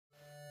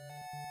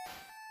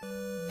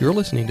You're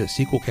listening to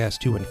Sequelcast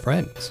 2 and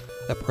Friends,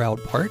 a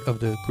proud part of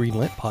the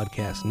Greenlit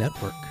Podcast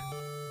Network.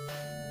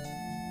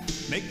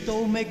 覓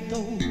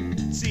到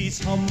是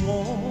沉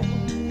和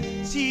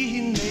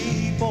千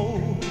里步，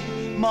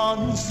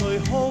萬歲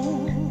好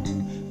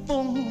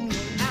風裏。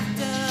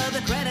 After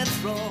the credits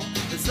roll,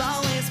 there's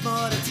always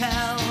more to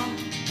tell.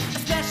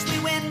 Especially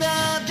when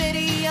the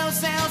video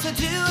sales are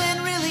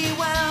doing really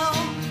well.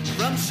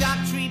 From Shock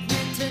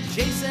Treatment to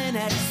Jason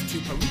X to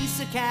Police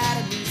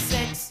Academy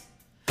 6.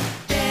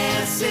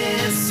 This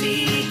is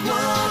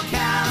Sequel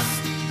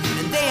Cast,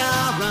 and they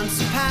are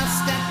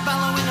unsurpassed at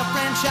following a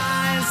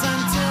franchise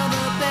until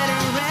the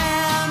bitter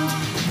end.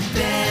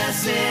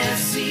 This is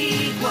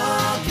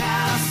Sequel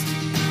Cast,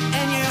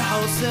 and your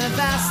hosts have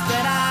asked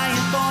that I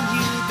inform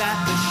you that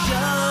the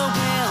show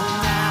will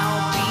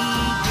now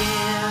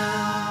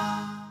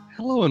begin.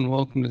 Hello and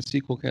welcome to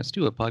Sequelcast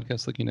 2, a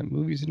podcast looking at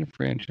movies in a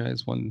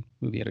franchise, one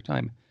movie at a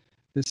time.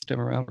 This time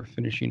around, we're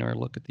finishing our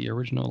look at the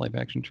original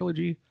live-action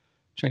trilogy,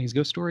 Chinese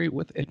Ghost Story,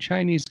 with a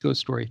Chinese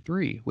Ghost Story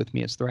 3. With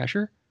me is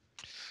Thrasher.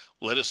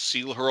 Let us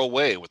seal her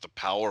away with the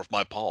power of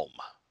my palm.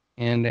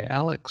 And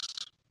Alex.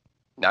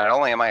 Not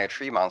only am I a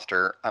tree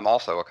monster, I'm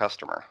also a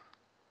customer.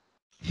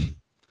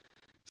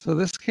 So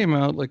this came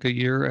out like a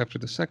year after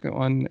the second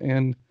one,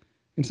 and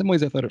in some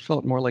ways I thought it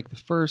felt more like the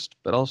first,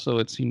 but also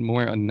it seemed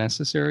more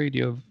unnecessary.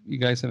 Do you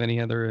guys have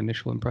any other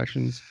initial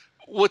impressions?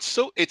 Well,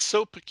 it's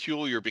so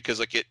peculiar because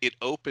like it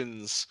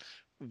opens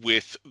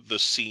with the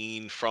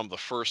scene from the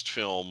first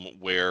film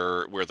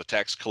where the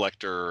tax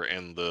collector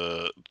and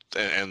the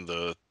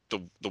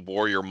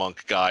warrior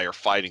monk guy are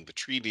fighting the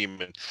tree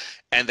demon,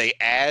 and they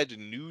add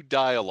new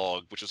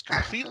dialogue which is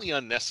completely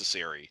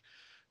unnecessary,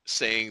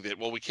 saying that,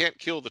 well, we can't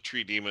kill the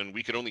tree demon,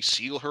 we could only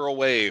seal her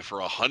away for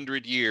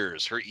 100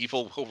 years, her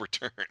evil will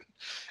return.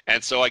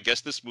 And so I guess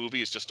this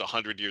movie is just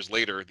 100 years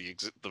later,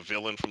 the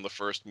villain from the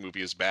first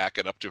movie is back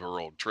and up to her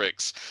old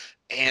tricks,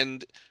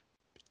 and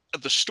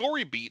the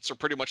story beats are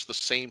pretty much the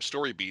same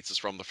story beats as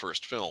from the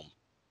first film.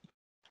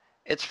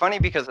 It's funny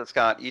because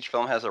each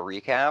film has a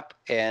recap,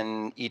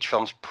 and each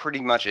film's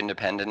pretty much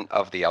independent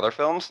of the other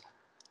films.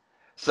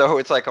 So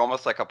it's like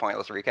almost like a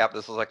pointless recap.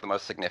 This is like the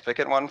most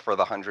significant one for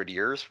the 100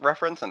 years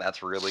reference, and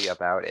that's really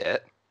about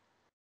it.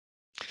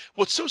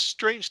 Well, it's so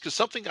strange because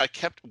something I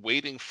kept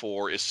waiting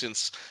for is,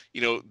 since,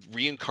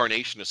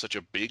 reincarnation is such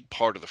a big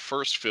part of the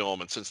first film,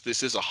 and since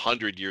this is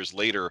 100 years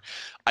later,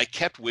 I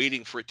kept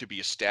waiting for it to be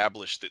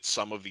established that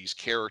some of these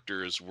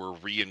characters were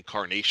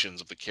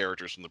reincarnations of the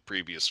characters from the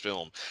previous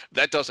film.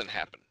 That doesn't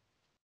happen.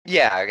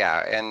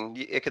 Yeah, and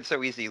it could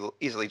so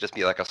easily just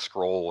be like a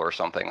scroll or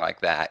something like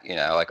that,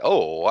 like,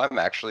 oh, I'm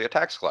actually a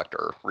tax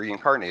collector,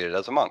 reincarnated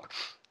as a monk,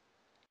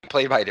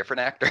 played by a different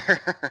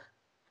actor.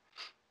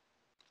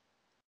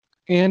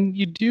 And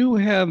you do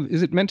have,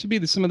 is it meant to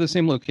be some of the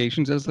same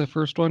locations as the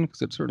first one?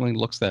 Because it certainly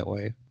looks that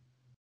way.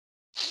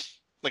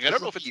 Like, I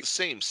don't know if it's the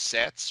same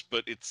sets,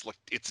 but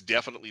it's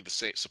definitely the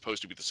same,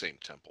 supposed to be the same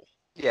temple.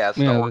 Yeah,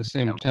 the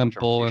same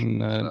temple,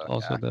 and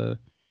also the...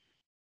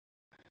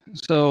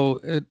 So,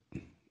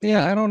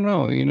 I don't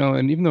know,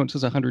 and even though it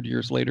says 100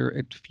 years later,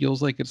 it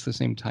feels like it's the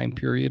same time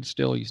period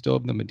still. You still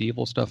have the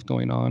medieval stuff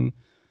going on.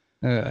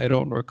 I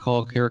don't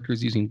recall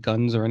characters using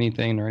guns or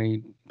anything, or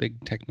any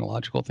big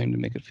technological thing to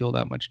make it feel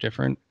that much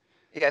different.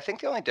 Yeah, I think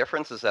the only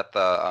difference is that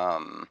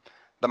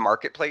the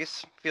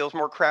marketplace feels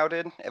more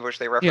crowded, which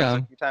they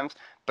referenced a few times.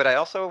 But I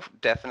also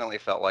definitely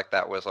felt like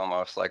that was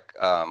almost like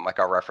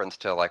a reference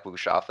to like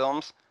wuxia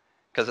films,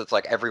 because it's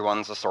like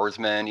everyone's a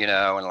swordsman,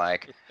 and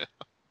like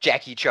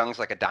Jackie Chung's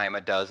like a dime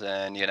a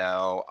dozen,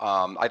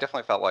 I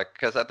definitely felt like,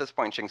 because at this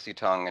point Ching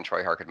Si-tung and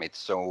Troy Hark had made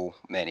so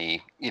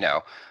many,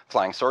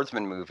 flying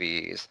swordsman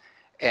movies,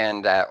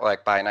 and that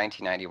like by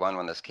 1991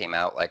 when this came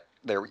out, like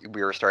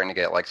we were starting to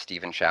get like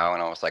Stephen Chow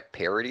and almost like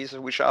parodies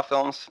of wuxia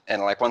films,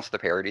 and like once the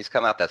parodies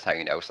come out, that's how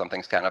you know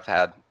something's kind of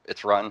had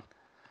its run.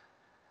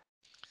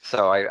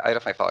 So I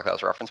definitely felt like that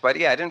was a reference. But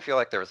yeah, I didn't feel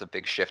like there was a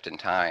big shift in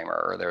time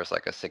or there was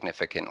like a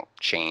significant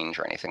change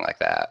or anything like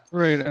that.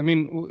 Right. I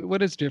mean,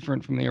 what is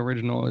different from the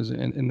original is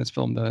in this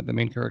film, the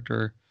main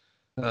character,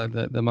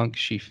 the monk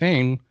Shi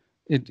Feng,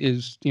 it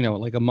is,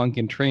 like a monk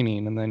in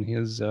training. And then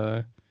his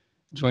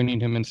joining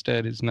him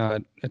instead is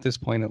not, at this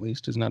point at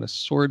least, is not a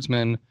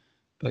swordsman,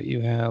 but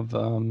you have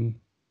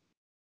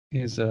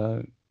his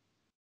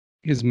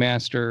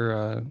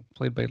master,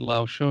 played by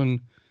Lao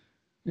Shun,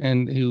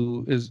 and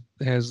who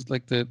has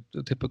like the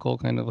typical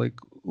kind of like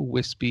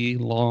wispy,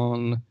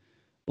 long,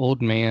 old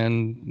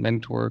man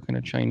mentor kind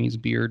of Chinese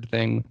beard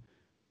thing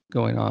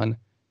going on.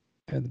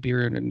 The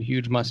beard and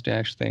huge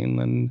mustache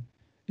thing, and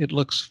it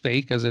looks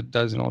fake as it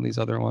does in all these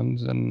other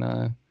ones. And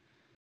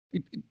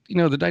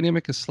the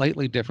dynamic is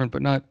slightly different,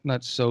 but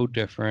not so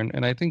different.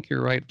 And I think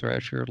you're right,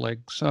 Thrasher. Like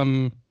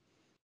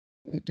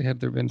had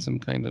there been some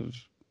kind of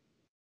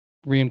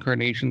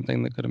reincarnation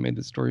thing that could have made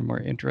the story more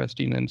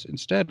interesting, and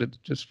instead it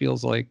just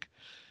feels like,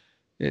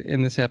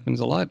 and this happens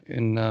a lot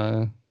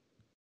in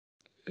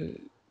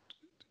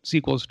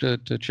sequels to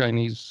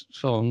Chinese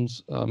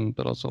films,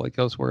 but also like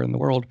elsewhere in the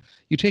world,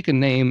 you take a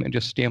name and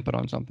just stamp it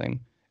on something,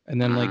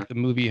 and then like the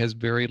movie has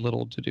very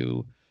little to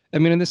do. I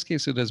mean, in this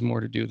case, it has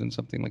more to do than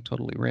something like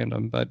totally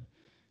random, but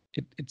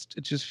it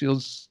just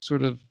feels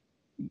sort of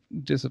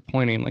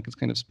disappointing. Like it's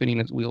kind of spinning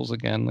its wheels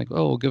again. Like,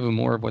 oh, we'll give them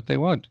more of what they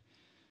want.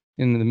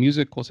 And the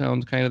music will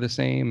sound kind of the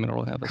same, and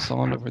it'll have a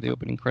song over the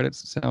opening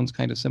credits that sounds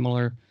kind of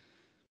similar.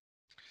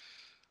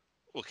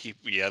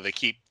 They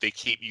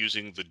keep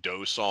using the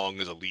Do song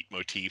as a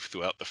leitmotif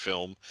throughout the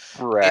film.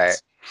 Right.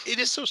 It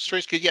is so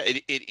strange because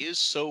it is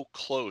so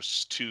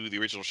close to the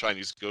original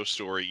Chinese Ghost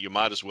Story. You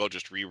might as well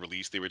just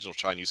re-release the original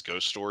Chinese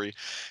Ghost Story,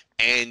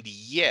 and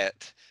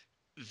yet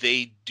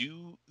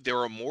there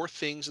are more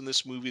things in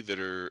this movie that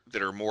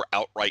are more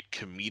outright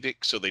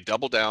comedic. So they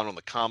double down on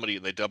the comedy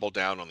and they double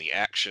down on the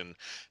action,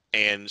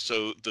 and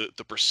so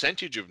the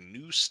percentage of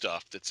new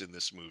stuff that's in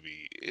this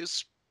movie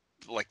is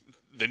like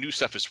the new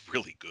stuff is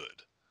really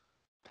good.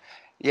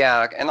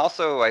 Yeah, and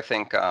also I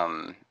think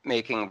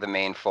making the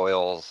main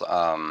foils,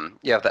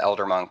 you have the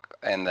elder monk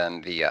and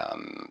then the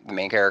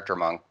main character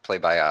monk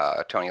played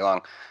by Tony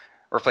Leung,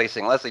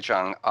 replacing Leslie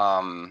Chung,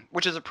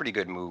 which is a pretty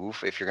good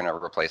move if you're going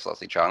to replace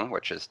Leslie Chung,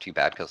 which is too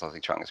bad because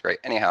Leslie Chung is great.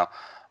 Anyhow,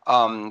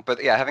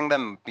 but yeah, having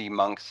them be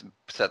monks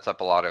sets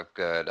up a lot of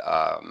good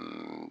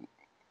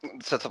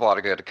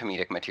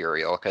comedic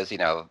material because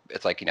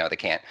it's like he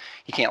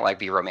can't like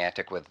be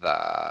romantic with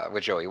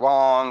Joey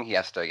Wong. He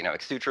has to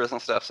ex sutras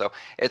and stuff. So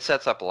it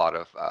sets up a lot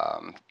of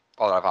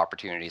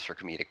opportunities for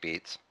comedic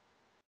beats.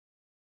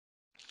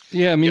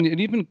 Yeah, I mean, It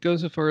even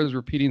goes as far as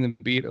repeating the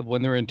beat of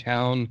when they're in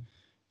town.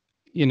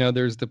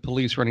 There's the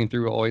police running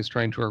through, always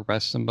trying to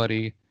arrest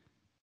somebody.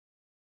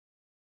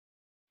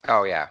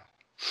 Oh yeah.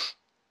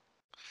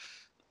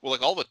 Well,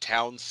 like all the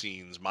town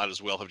scenes might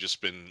as well have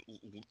just been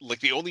like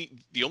the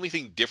only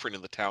thing different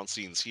in the town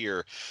scenes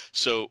here.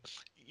 So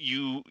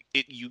you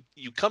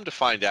come to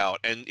find out,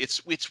 and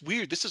it's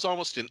weird. This is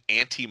almost an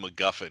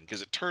anti-MacGuffin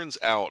because it turns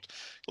out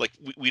like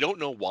we don't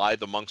know why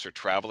the monks are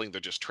traveling. They're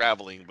just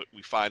traveling, but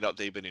we find out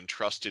they've been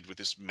entrusted with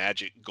this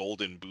magic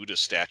golden Buddha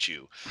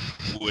statue,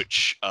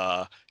 which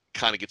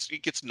kind of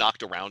gets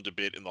knocked around a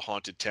bit in the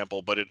haunted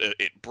temple, but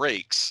it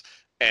breaks.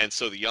 And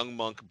so the young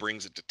monk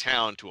brings it to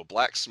town to a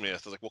blacksmith. I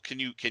was like, well, can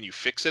you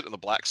fix it? And the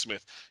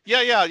blacksmith,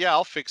 yeah,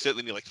 I'll fix it. And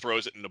then he like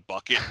throws it in a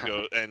bucket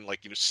and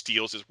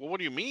steals his. Well, what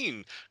do you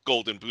mean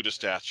golden Buddha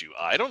statue?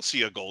 I don't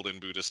see a golden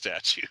Buddha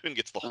statue, and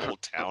gets the whole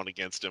town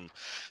against him.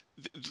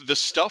 The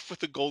stuff with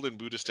the golden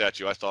Buddha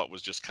statue I thought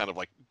was just kind of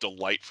like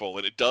delightful,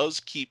 and it does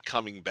keep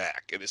coming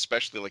back, and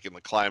especially like in the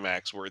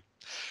climax where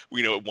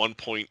at one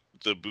point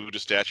the Buddha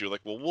statue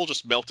like, well, we'll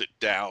just melt it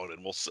down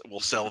and we'll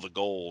sell the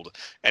gold,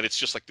 and it's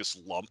just like this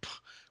lump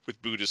with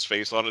Buddha's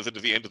face on it at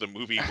the end of the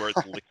movie where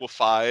it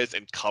liquefies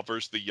and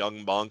covers the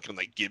young monk and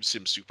like gives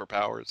him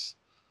superpowers.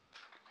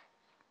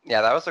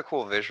 Yeah, that was a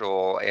cool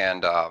visual,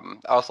 and I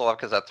also love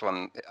because that's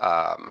when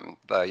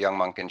the young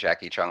monk and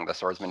Jackie Chung, the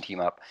swordsman, team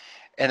up.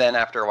 And then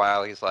after a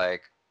while, he's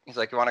like, you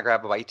want to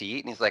grab a bite to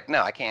eat? And he's like,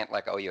 no, I can't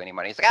owe you any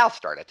money. He's like, I'll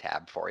start a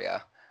tab for you.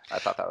 I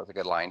thought that was a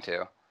good line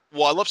too.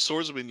 Well, I love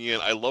Swordsman Yin.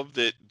 I love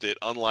that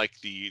unlike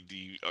the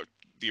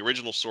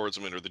original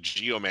swordsman or the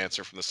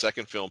geomancer from the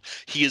second film,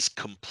 he is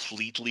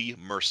completely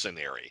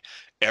mercenary.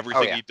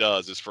 Everything he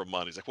does is for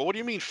money. He's like, well, what do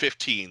you mean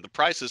 15? The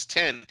price is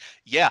 10.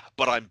 Yeah,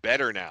 but I'm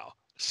better now.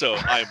 So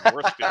I'm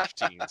worth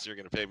 15, so you're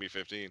going to pay me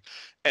 15.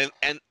 And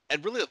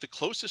really the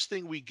closest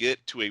thing we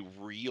get to a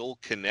real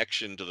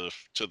connection to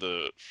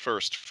the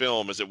first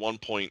film is at one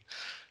point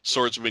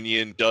Swordsman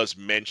Yin does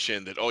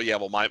mention that, oh yeah,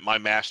 well my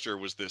master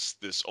was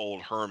this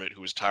old hermit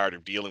who was tired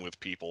of dealing with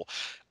people.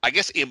 I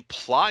guess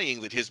implying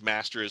that his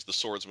master is the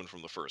swordsman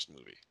from the first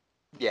movie.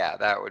 Yeah,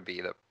 that would be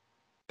the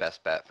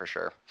best bet for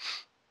sure.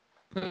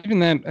 But even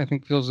that I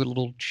think feels a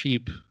little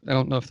cheap. I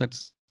don't know if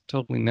that's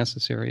totally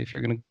necessary if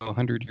you're going to go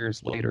 100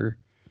 years later.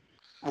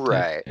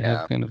 Right. To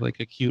have kind of like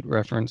a cute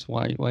reference.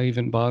 Why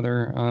even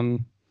bother?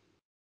 And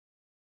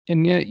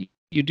yet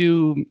you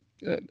do.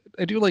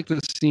 I do like the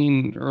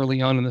scene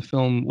early on in the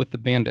film with the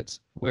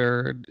bandits,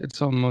 where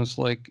it's almost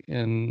like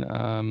in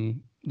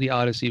the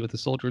Odyssey with the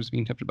soldiers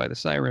being tempted by the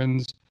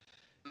sirens.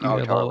 You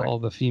have totally. all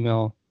the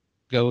female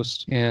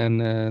ghosts,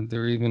 and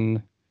they're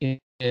even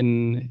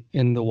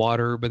in the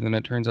water, but then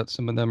it turns out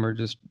some of them are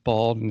just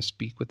bald and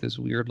speak with this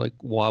weird like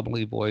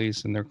wobbly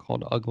voice, and they're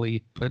called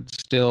ugly. But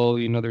still,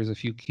 there's a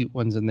few cute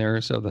ones in there,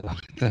 so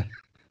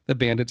the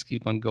bandits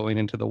keep on going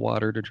into the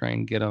water to try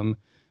and get them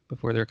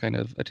before they're kind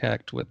of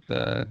attacked with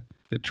the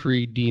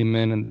tree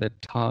demon and the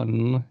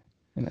ton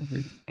and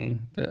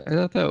everything. But I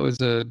thought that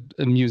was a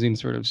amusing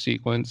sort of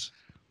sequence.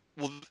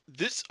 Well,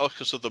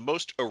 so the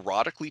most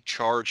erotically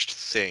charged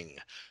thing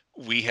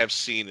we have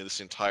seen in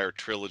this entire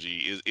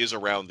trilogy is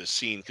around this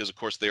scene, because of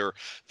course the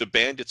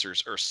bandits are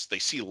they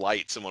see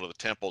lights in one of the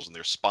temples and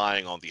they're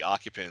spying on the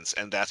occupants,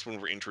 and that's when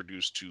we're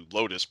introduced to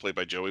Lotus, played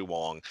by Joey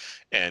Wong,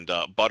 and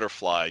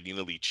Butterfly,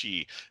 Nina Li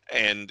Chi.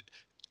 And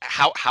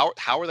how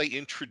are they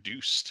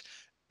introduced?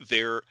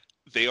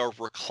 They are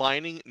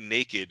reclining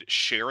naked,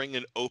 sharing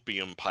an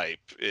opium pipe,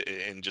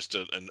 and just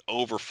an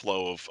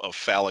overflow of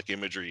phallic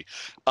imagery.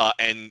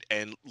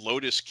 And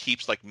Lotus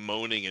keeps like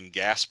moaning and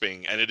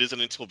gasping, and it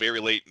isn't until very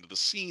late into the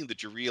scene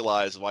that you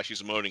realize why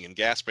she's moaning and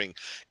gasping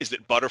is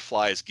that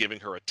Butterfly is giving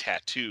her a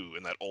tattoo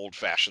in that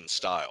old-fashioned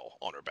style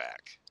on her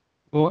back.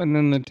 Well, and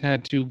then the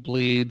tattoo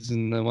bleeds,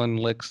 and the one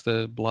licks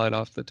the blood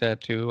off the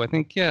tattoo. I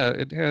think, yeah,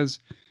 it has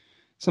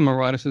some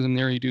eroticism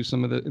there. You do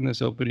some of the in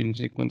this opening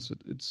sequence.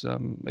 It's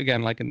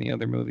again like in the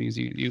other movies,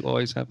 you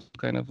always have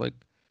kind of like,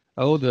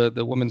 oh,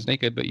 the woman's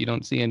naked, but you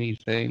don't see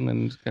anything,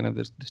 and kind of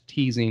this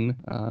teasing.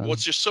 Well,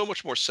 it's just so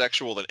much more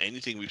sexual than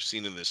anything we've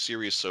seen in this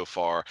series so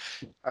far,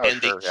 Oh,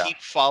 and sure, they yeah.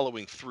 keep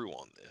following through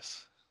on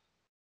this.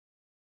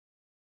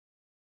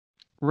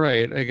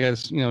 Right, I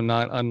guess,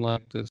 not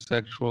unlike the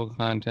sexual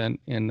content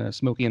in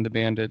Smokey and the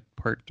Bandit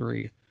Part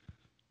 3.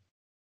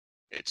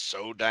 It's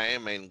so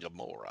damn in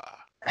Gamora.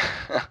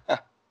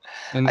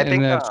 And, I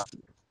think, that's...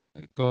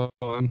 Go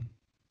on.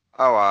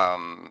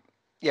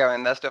 Yeah,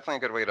 and that's definitely a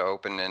good way to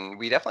open, and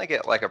we definitely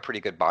get like a pretty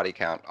good body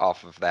count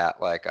off of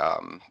that. Like,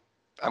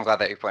 I'm glad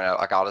that you pointed out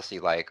like Odyssey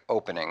like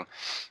opening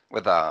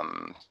with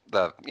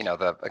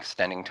the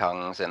extending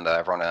tongues and the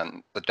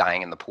everyone the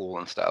dying in the pool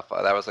and stuff.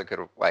 That was a good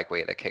like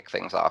way to kick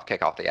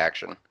off the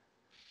action.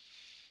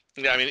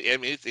 Yeah, I mean,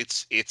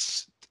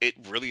 it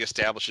really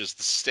establishes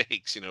the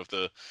stakes. If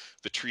the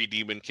tree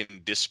demon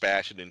can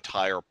dispatch an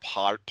entire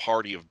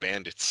party of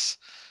bandits,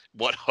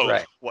 what hope?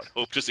 Right. What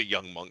hope does a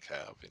young monk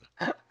have?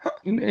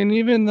 And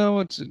even though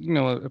it's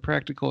a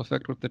practical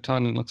effect with the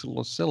tongue and looks a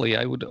little silly,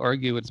 I would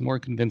argue it's more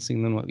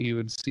convincing than what you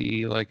would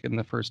see like in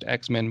the first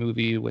X-Men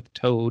movie with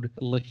Toad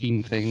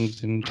licking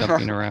things and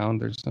jumping around.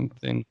 There's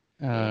something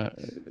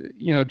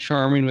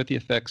charming with the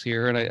effects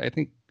here, and I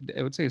think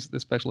I would say the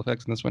special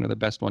effects in this one are the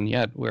best one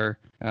yet, where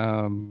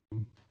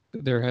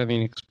they're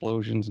having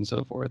explosions and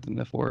so forth in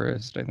the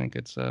forest. I think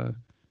it's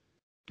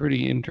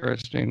pretty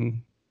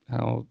interesting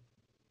how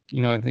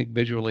I think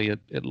visually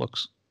it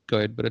looks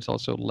good, but it's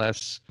also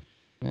less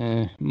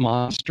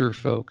monster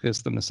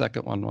focused than the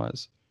second one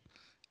was.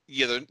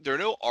 Yeah, there are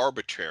no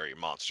arbitrary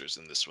monsters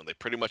in this one. They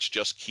pretty much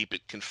just keep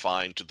it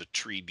confined to the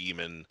tree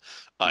demon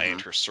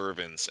and her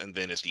servants, and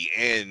then at the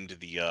end,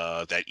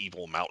 that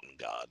evil mountain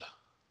god.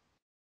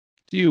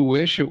 Do you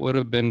wish it would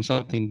have been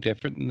something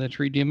different than the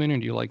tree demon, or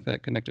do you like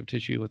that connective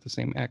tissue with the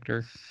same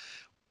actor?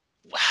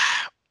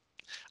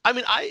 I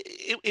mean,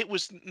 it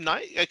was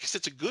nice because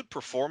it's a good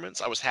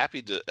performance. I was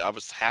happy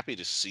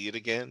to see it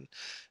again.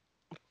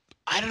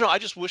 I don't know. I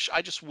just wish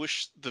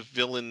the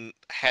villain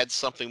had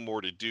something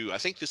more to do. I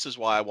think this is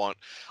why I want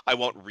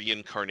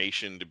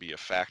reincarnation to be a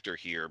factor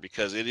here,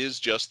 because it is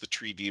just the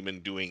tree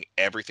demon doing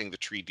everything the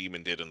tree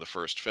demon did in the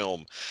first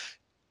film.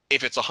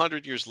 If it's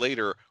 100 years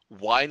later,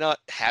 why not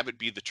have it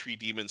be the tree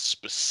demon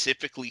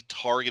specifically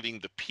targeting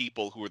the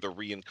people who are the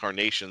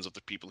reincarnations of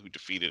the people who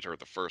defeated her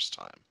the first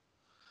time?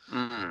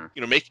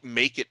 Mm-hmm.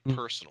 Make it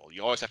personal.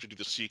 You always have to do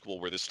the sequel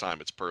where this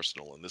time it's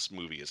personal, and this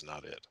movie is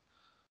not it.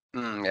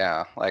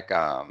 Yeah, like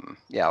and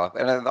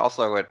then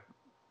also it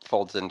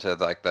folds into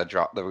like the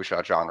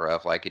wuxia genre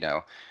of like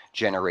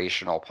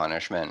generational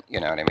punishment. You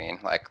know what I mean?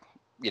 Like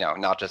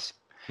not just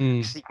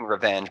seeking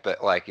revenge,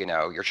 but like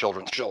your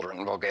children's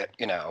children will get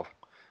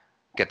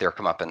their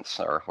comeuppance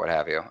or what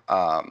have you.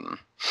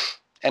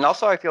 And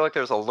also I feel like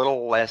there's a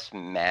little less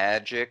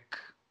magic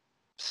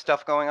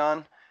stuff going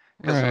on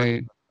because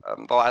right.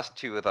 The last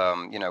two of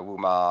them, Wu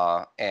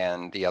Ma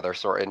and the other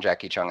sort, and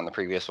Jackie Chung in the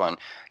previous one,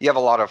 you have a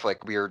lot of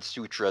like weird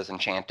sutras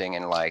and chanting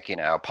and like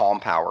palm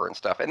power and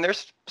stuff. And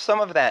there's some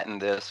of that in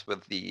this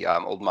with the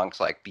old monks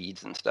like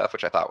beads and stuff,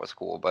 which I thought was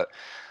cool, but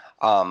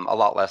a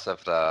lot less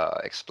of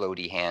the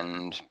explodey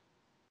hand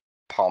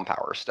palm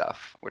power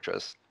stuff, which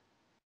was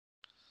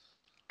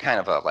kind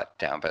of a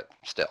letdown, but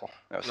still.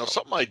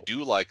 Something I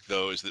do like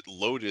though is that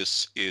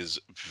Lotus is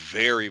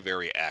very,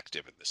 very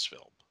active in this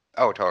film.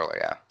 Oh, totally,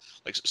 yeah.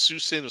 Like Su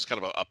Sin was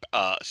kind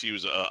of she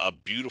was a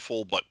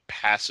beautiful but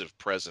passive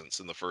presence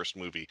in the first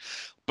movie,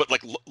 but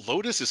like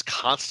Lotus is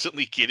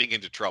constantly getting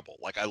into trouble.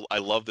 Like I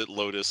love that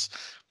Lotus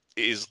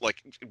is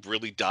like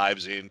really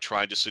dives in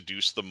trying to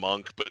seduce the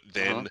monk, but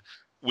then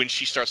when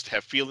she starts to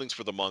have feelings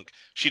for the monk,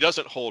 she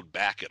doesn't hold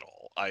back at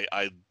all.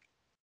 I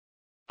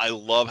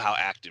love how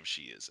active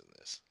she is in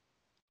this.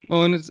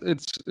 Well, and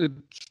it's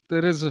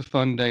that is a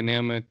fun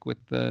dynamic with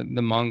the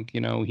monk.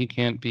 He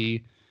can't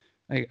be,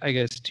 I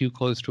guess, too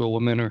close to a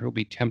woman or he'll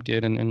be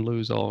tempted and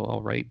lose all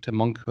right to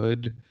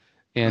monkhood.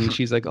 And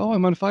she's like, oh,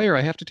 I'm on fire.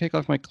 I have to take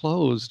off my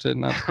clothes to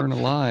not burn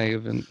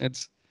alive. And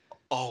it's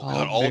all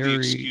the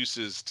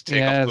excuses to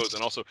take off clothes.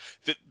 And also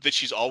that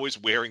she's always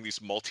wearing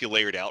these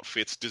multi-layered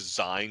outfits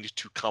designed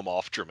to come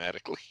off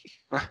dramatically.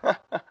 I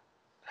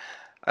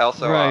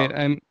also...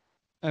 Right.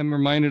 I'm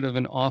reminded of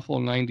an awful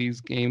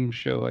 90s game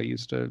show I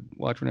used to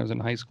watch when I was in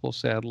high school,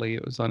 sadly.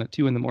 It was on at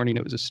 2 a.m.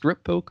 It was a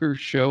strip poker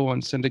show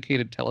on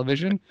syndicated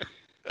television.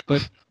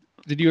 But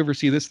did you ever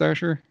see this,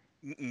 Thrasher?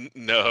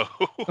 No.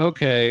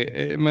 Okay.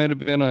 It might have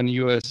been on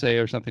USA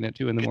or something at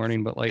 2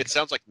 a.m, but like... It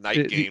sounds like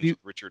Night Games with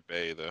Richard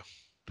Bay, though.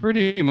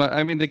 Pretty much.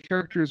 I mean, the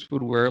characters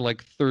would wear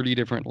like 30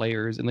 different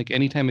layers, and like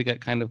anytime it got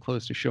kind of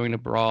close to showing a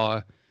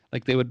bra,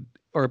 like they would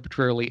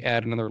arbitrarily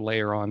add another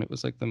layer on. It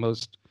was like the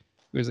most.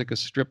 It was like a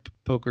strip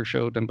poker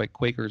show done by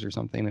Quakers or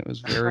something. It was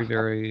very,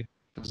 very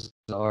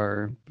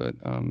bizarre, but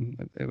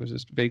it was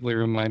just vaguely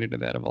reminded of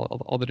that, of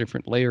all the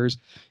different layers.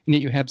 And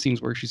yet you have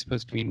scenes where she's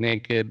supposed to be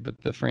naked, but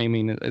the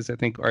framing is, I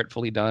think,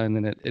 artfully done,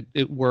 and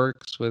it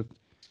works with,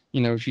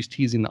 she's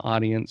teasing the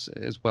audience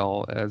as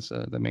well as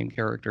the main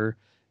character.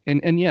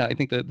 And yeah, I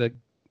think that the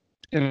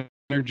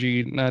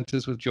energy, not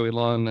just with Joey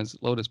Long as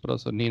Lotus, but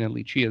also Nina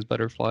Lichi as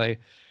Butterfly,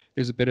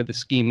 there's a bit of the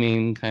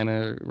scheming, kind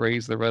of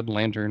raise the red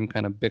lantern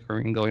kind of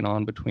bickering going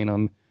on between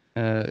them,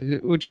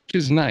 which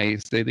is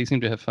nice. They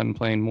seem to have fun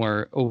playing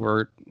more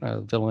overt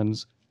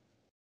villains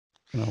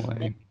in a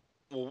way.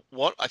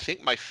 Well, I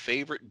think my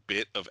favorite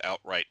bit of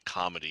outright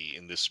comedy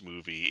in this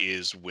movie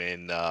is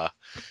when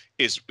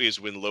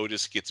when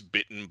Lotus gets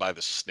bitten by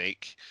the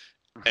snake.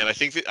 And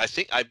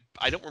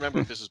I don't remember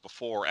if this is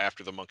before or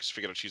after the monk has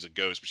figured out she's a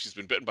ghost, but she's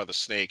been bitten by the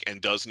snake and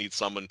does need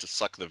someone to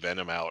suck the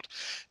venom out.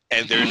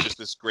 And there's just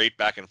this great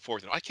back and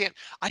forth. I can't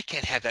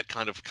have that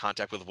kind of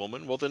contact with a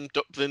woman. Well, then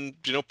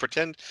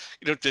pretend,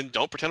 then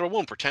don't pretend I'm a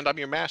woman. Pretend I'm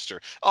your master.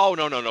 Oh,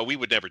 no, we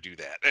would never do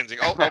that. And think,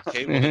 oh,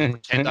 okay, well then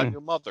pretend I'm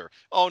your mother.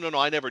 Oh, no,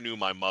 I never knew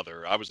my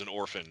mother. I was an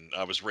orphan.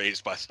 I was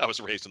raised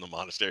in the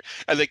monastery.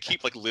 And they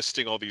keep like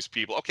listing all these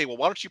people. Okay, well,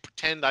 why don't you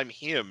pretend I'm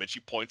him? And she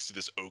points to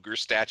this ogre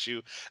statue.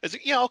 I was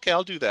like, yeah, okay,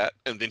 I'll do that.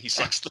 And then he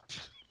sucks the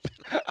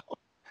out.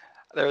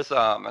 There's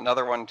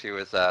another one too,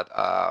 is that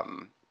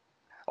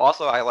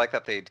also I like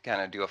that they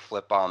kind of do a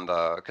flip on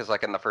because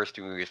like in the first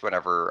two movies,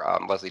 whenever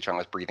Leslie Chung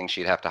was breathing,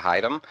 she'd have to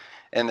hide him.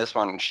 In this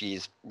one,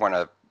 when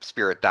a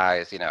spirit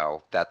dies,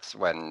 that's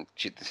when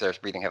she starts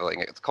breathing heavily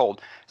and it gets cold.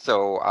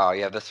 So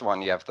this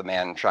one, you have the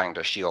man trying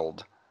to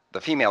shield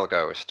the female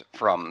ghost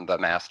from the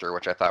master,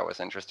 which I thought was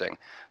interesting.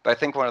 But I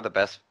think one of the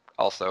best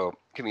also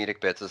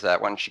comedic bits is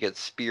that when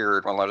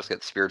Lotus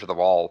gets speared to the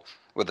wall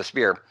with the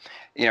spear,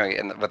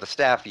 and with the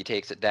staff, he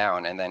takes it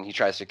down and then he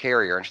tries to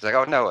carry her and she's like,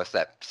 oh no, it's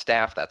that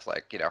staff that's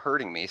like,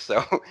 hurting me.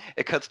 So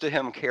it cuts to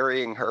him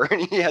carrying her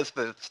and he has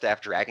the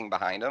staff dragging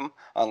behind him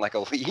on like a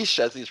leash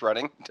as he's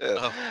running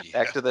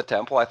back to the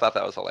temple. I thought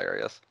that was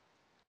hilarious.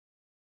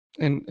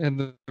 And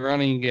the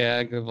running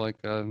gag of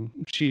like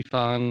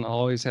Shifan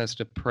always has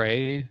to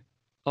pray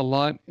a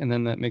lot, and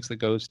then that makes the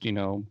ghost,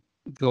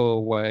 go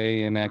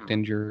away and act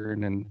injured,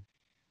 and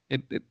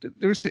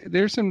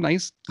there's some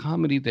nice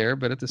comedy there,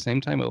 but at the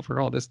same time,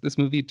 overall, this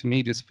movie to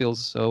me just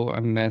feels so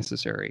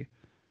unnecessary.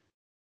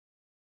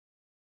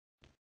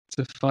 It's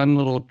a fun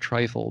little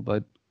trifle,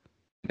 but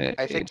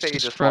I think they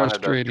just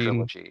wanted a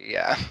trilogy.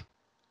 Yeah,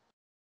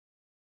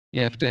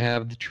 you have to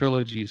have the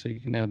trilogy so you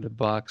can have the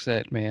box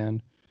set,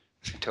 man.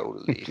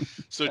 Totally.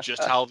 So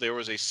just how there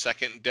was a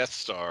second Death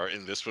Star,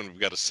 in this one we've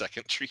got a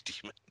second Tree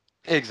Demon.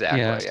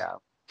 Exactly.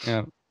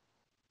 Yeah.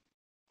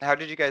 How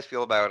did you guys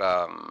feel about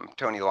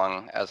Tony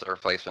Leung as a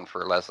replacement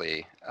for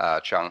Leslie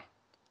Chung?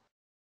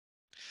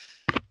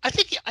 I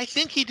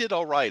think he did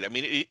all right. I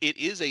mean, it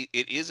is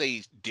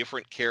a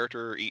different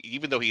character,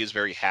 even though he is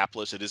very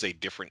hapless. It is a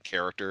different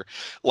character.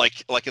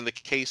 Like in the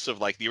case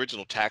of like the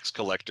original tax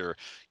collector,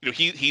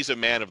 he's a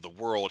man of the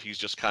world. He's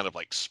just kind of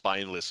like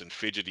spineless and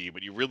fidgety.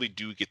 But you really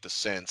do get the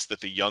sense that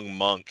the young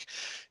monk,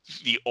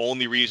 the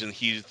only reason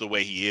he's the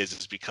way he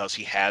is because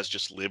he has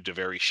just lived a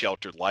very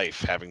sheltered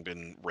life, having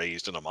been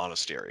raised in a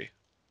monastery.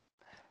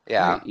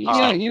 Yeah.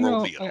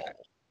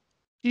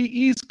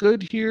 He's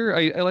good here.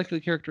 I like the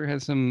character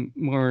has some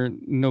more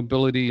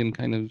nobility and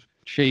kind of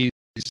chaste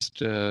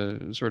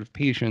sort of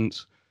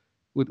patience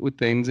with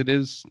things. It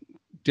is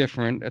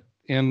different,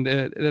 and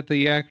that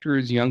the actor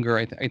is younger,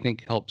 I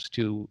think helps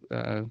you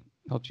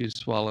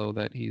swallow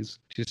that he's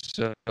just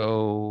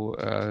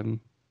so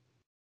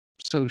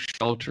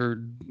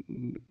sheltered,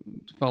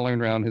 following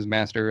around his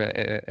master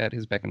at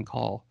his beck and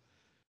call.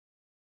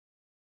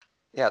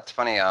 Yeah, it's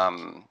funny.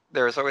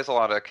 There's always a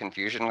lot of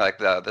confusion. Like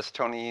this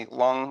Tony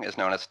Leung is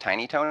known as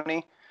Tiny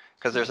Tony,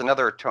 because there's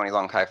another Tony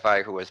Leung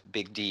Kai-Fai who was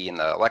Big D in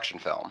the election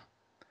film.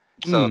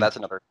 So that's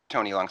another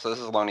Tony Leung. So this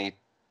is Loney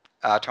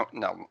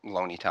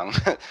Tongue,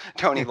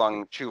 Tony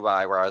Leung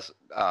Chu-Bai, whereas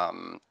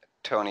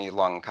Tony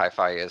Leung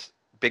Kai-Fai is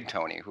Big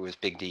Tony, who is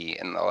Big D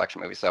in the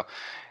election movie. So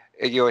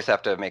you always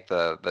have to make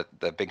the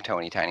Big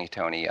Tony, Tiny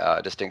Tony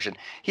distinction.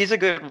 He's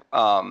good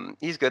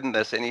in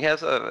this, and he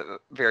has a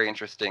very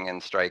interesting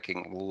and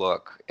striking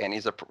look, and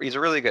he's a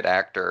really good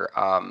actor.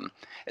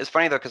 It's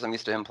funny though, because I'm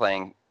used to him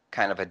playing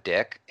kind of a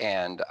dick,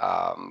 and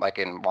like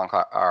in Wong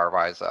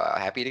Kar-wai's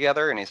Happy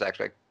Together, and he's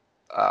actually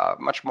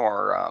much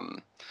more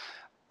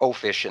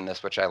oafish in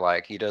this, which I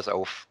like. He does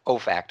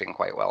oaf acting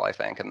quite well, I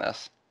think, in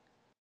this.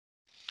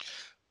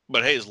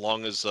 But hey, as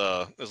long as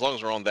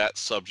we're on that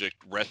subject,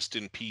 rest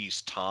in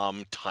peace,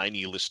 Tom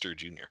Tiny Lister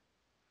Jr.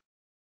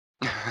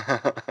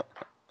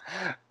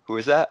 Who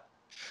is that?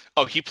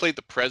 Oh, he played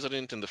the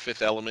president in The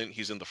Fifth Element.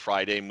 He's in the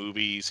Friday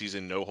movies. He's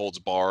in No Holds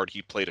Barred.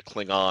 He played a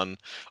Klingon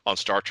on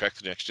Star Trek: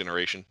 The Next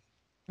Generation.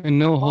 And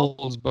No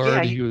Holds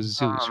Barred, he was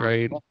Zeus,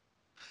 right?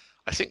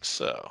 I think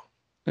so.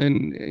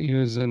 And he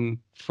was in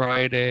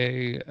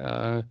Friday.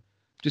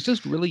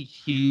 Just really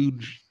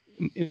huge,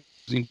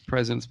 imposing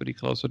presence, but he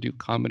could also do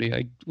comedy.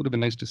 I would have been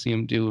nice to see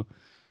him do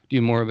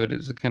more of it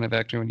as a kind of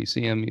actor. When you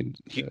see him,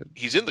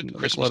 he's in the like a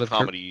Christmas lot of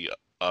comedy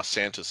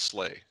Santa's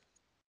Sleigh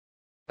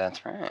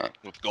That's right.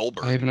 with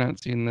Goldberg. I have not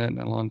seen that in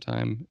a long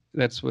time.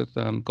 That's with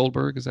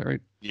Goldberg, is that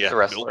right? Yeah, The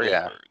wrestler, Bill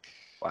yeah. Goldberg.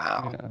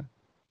 Wow. Yeah.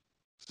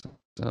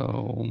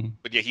 So,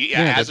 But yeah,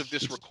 Yeah, as of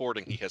that's- this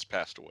recording, he has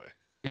passed away.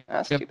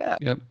 That's yep, too bad.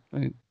 Yep,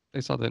 I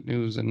saw that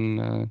news,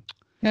 and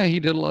yeah, he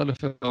did a lot of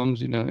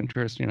films.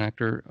 Interesting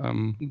actor.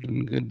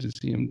 Been good to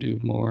see him do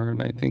more.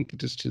 And I think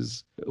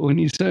just when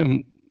you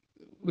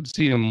would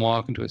see him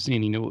walk into a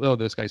scene, you know, oh,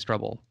 this guy's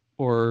trouble.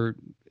 Or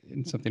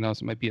in something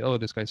else, it might be, oh,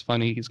 this guy's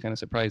funny. He's kind of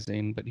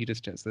surprising, but he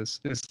just has this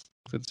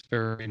that's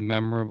very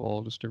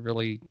memorable. Just a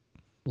really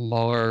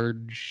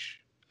large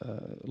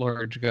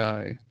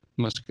guy,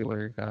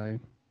 muscular guy.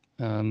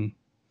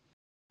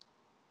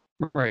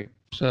 Right.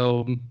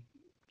 So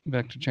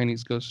back to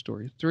Chinese Ghost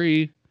Story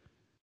 3.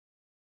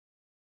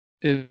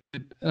 The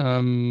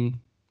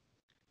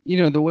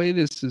way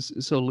this is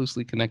so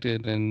loosely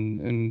connected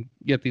and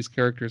yet these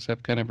characters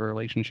have kind of a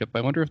relationship.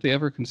 I wonder if they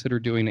ever consider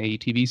doing a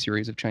TV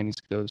series of Chinese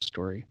Ghost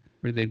Story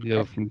where they'd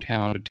go from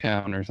town to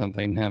town or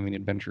something, having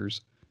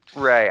adventures.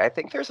 Right. I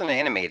think there's an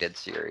animated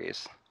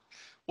series.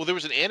 Well, there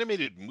was an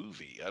animated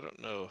movie. I don't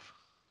know.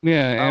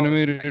 Yeah,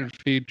 animated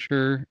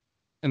feature.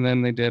 And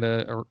then they did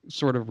a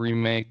sort of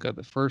remake of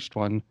the first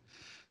one.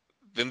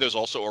 Then there's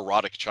also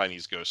Erotic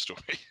Chinese Ghost Story.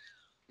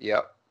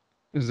 Yep.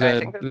 Is that I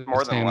think there's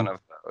more than one of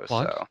those.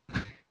 plot?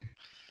 So.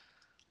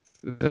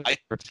 Is that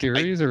a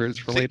series or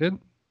is related?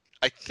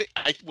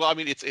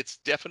 It's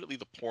definitely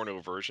the porno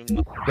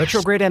version.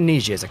 Retrograde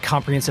Amnesia is a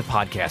comprehensive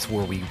podcast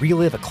where we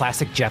relive a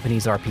classic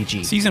Japanese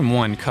RPG. Season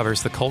 1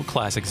 covers the cult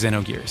classic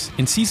Xenogears.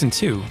 In Season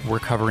 2, we're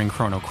covering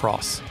Chrono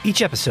Cross.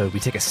 Each episode, we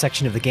take a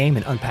section of the game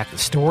and unpack the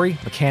story,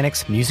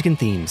 mechanics, music, and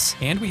themes.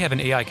 And we have an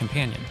AI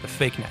companion, the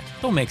FakeNet.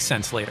 It'll make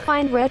sense later.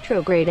 Find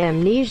Retrograde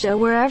Amnesia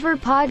wherever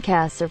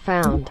podcasts are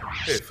found.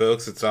 Hey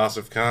folks, it's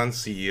Asif Khan,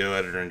 CEO,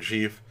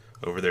 Editor-in-Chief,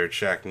 over there at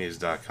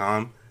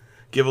ShackNews.com.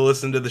 Give a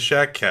listen to the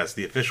Shackcast,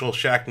 the official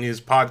Shack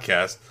News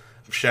podcast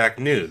of Shack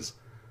News,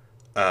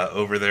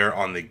 over there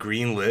on the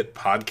Greenlit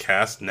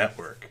Podcast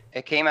Network.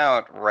 It came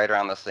out right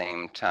around the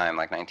same time,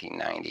 like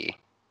 1990.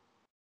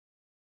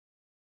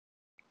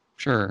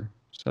 Sure.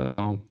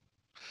 So,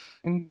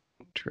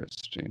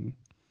 interesting.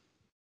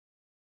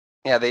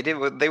 Yeah, they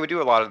would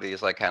do a lot of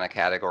these like kind of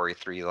category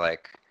 3,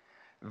 like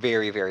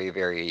very, very,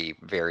 very,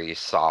 very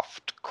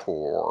soft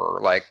core.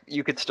 Like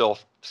you could still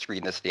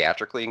screen this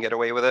theatrically and get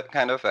away with it,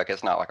 kind of. Like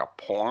it's not like a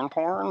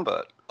porn,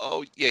 but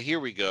Oh yeah,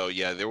 here we go.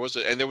 Yeah, there was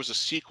a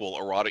sequel,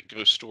 Erotic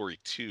Ghost Story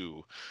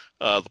 2.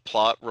 The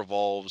plot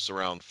revolves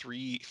around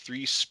three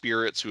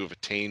spirits who have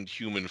attained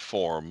human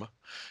form.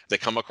 They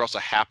come across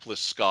a hapless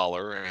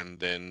scholar, and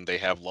then they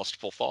have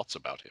lustful thoughts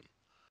about him.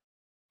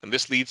 And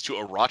this leads to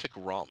erotic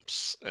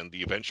romps and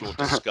the eventual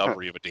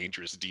discovery of a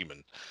dangerous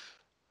demon.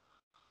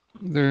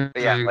 There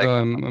Yeah, you like- go.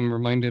 I'm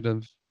reminded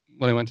of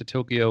when I went to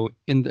Tokyo.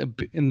 In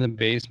the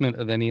basement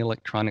of any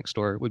electronic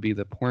store would be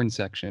the porn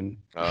section,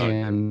 Oh,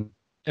 yeah. and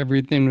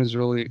everything was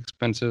really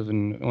expensive.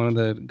 And one of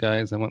the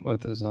guys that went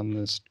with us on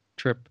this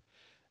trip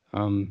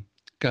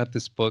got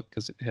this book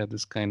because it had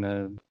this kind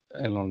of,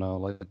 I don't know,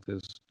 like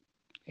this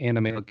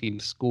anime-looking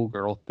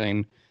schoolgirl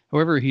thing.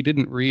 However, he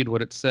didn't read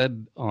what it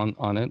said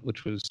on it,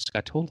 which was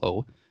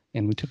Scatolo,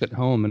 and we took it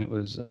home, and it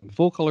was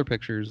full-color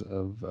pictures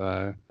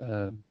of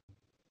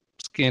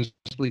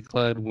scantily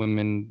clad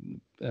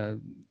women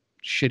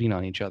shitting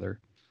on each other.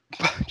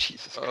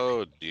 Jesus.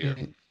 Oh dear.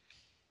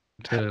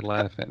 To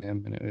laugh at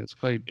him, and it was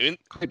quite In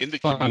the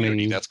funny.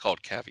 community, that's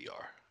called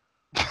caviar.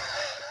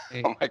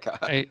 Oh my god.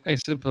 I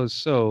suppose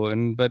so,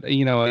 but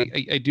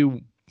I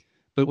do.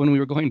 But when we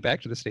were going back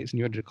to the States and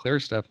you had to declare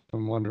stuff,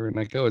 I'm wondering,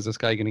 like, oh, is this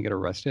guy going to get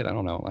arrested? I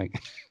don't know.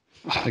 Like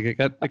I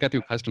got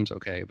through customs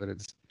okay, but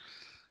it's.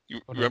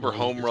 You remember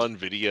Home Run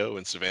Video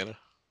in Savannah?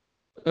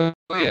 Oh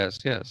yes.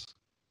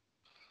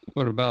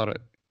 What about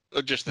it?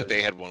 Just that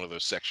they had one of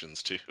those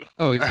sections too.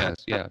 Oh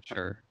yes, yeah,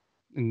 sure.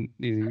 And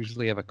they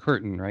usually have a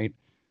curtain, right?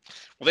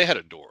 Well, they had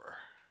a door.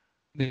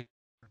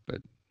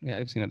 But yeah,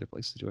 I've seen other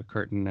places do a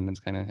curtain, and it's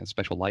kind of has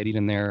special lighting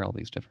in there. All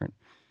these different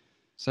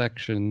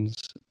sections.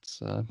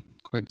 It's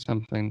quite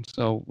something.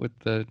 So with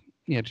the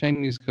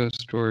Chinese Ghost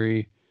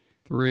Story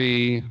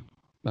 3,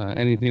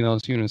 anything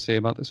else you want to say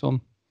about this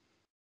film?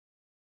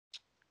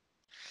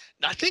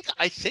 I think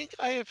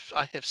I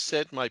have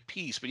said my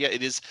piece, but yeah,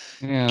 it is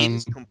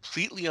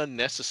completely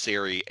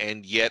unnecessary,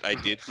 and yet I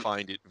did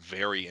find it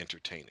very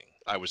entertaining.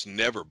 I was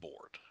never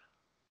bored.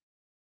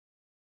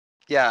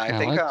 Yeah, I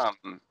think Alex?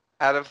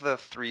 out of the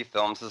 3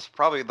 films, this is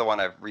probably the one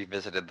I've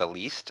revisited the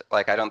least.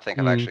 Like, I don't think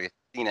I've actually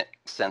seen it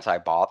since I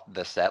bought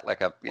the set,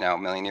 like a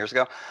million years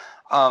ago.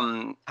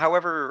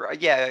 However,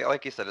 yeah,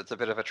 like you said, it's a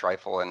bit of a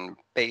trifle and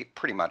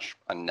pretty much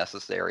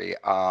unnecessary.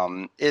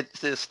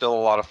 It is still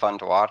a lot of fun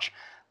to watch.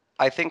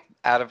 I think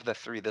out of the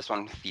 3, this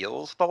one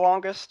feels the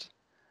longest.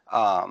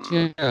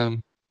 Yeah.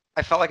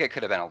 I felt like it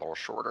could have been a little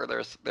shorter.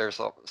 There's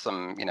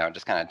some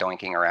just kind of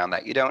doinking around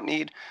that you don't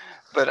need,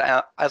 but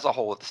as a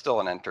whole, it's still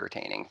an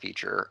entertaining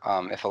feature.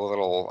 If a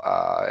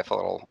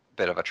little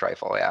bit of a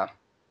trifle, yeah.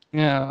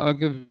 Yeah, I'll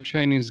give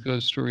Chinese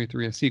Ghost Story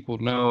 3 a sequel.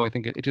 No, I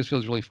think it just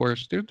feels really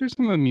forced. There's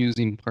some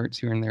amusing parts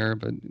here and there,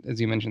 but as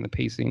you mentioned, the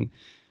pacing,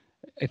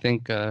 I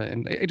think,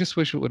 and I just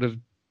wish it would have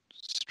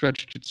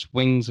stretched its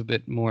wings a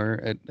bit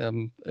more.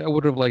 I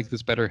would have liked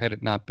this better had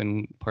it not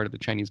been part of the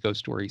Chinese Ghost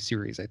Story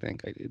series. I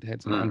think it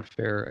had some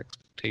unfair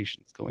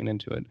expectations going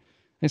into it.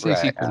 I say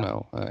sequel,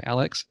 no.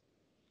 Alex?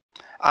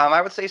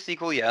 I would say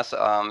sequel, yes.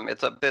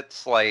 It's a bit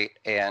slight,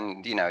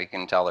 and you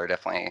can tell they're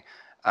definitely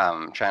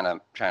trying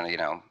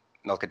to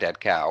milk a dead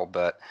cow,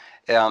 but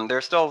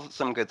there's still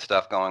some good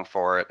stuff going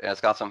for it, and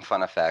it's got some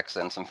fun effects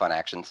and some fun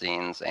action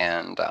scenes,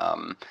 and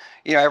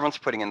everyone's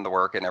putting in the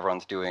work, and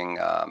everyone's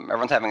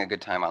having a good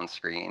time on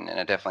screen, and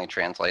it definitely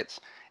translates.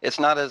 It's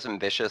not as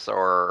ambitious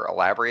or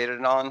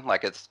elaborated on,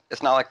 like it's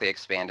not like they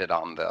expanded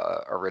on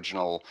the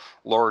original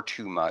lore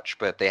too much,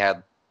 but they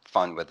had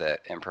fun with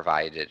it and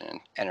provided an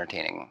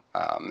entertaining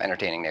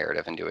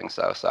narrative in doing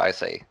so. So I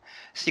say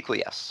sequel,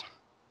 yes.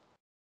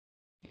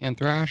 And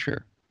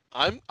Thrasher.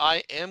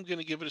 I am going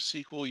to give it a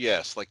sequel,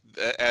 yes. Like,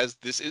 as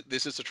this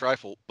is a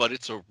trifle, but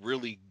it's a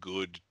really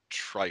good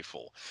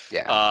trifle.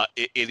 Yeah.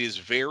 It is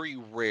very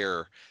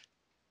rare.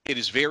 It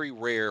is very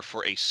rare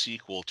for a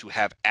sequel to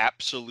have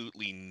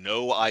absolutely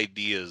no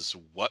ideas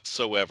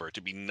whatsoever,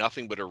 to be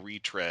nothing but a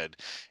retread,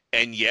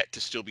 and yet to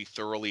still be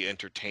thoroughly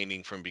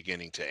entertaining from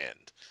beginning to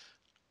end.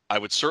 I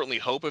would certainly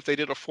hope if they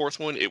did a fourth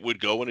one, it would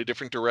go in a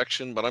different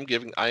direction. But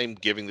I am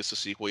giving this a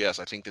sequel. Yes,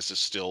 I think this is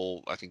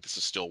still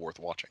worth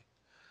watching.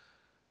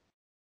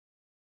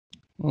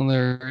 Well,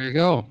 there you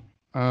go.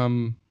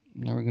 Now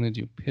we're going to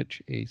do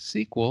pitch a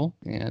sequel,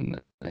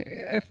 and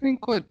I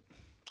think we've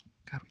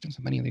done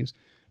so many of these.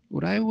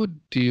 What I would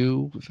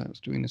do if I was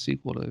doing a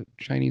sequel to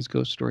Chinese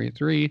Ghost Story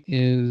 3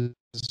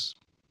 is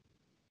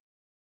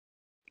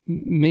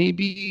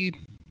maybe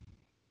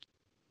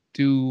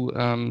do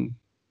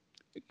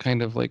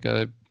kind of like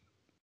a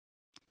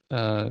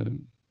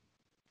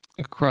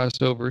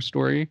crossover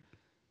story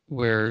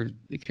where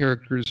the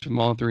characters from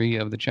all three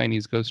of the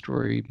Chinese Ghost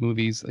Story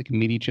movies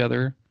meet each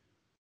other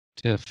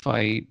to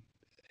fight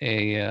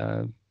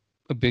a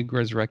big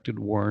resurrected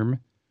worm.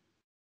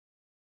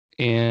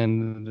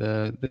 And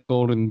the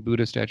golden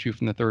Buddha statue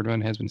from the third one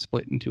has been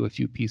split into a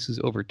few pieces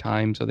over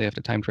time, so they have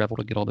to time travel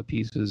to get all the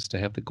pieces to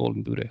have the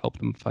golden Buddha help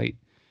them fight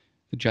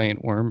the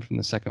giant worm from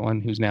the second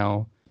one, who's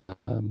now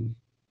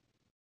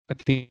I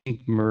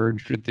think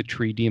merged with the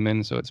tree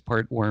demon, so it's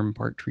part worm,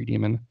 part tree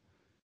demon.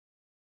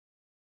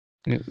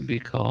 And it would be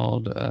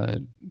called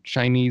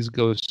Chinese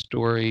Ghost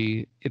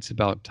Story, It's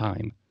About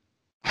Time.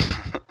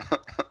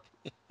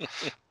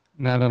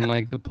 Not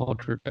unlike the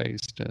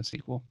Poltergeist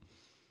sequel.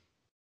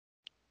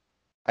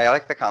 I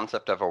like the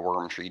concept of a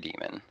worm tree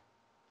demon.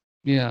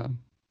 Yeah.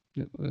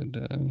 It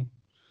would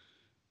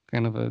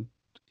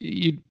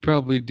you'd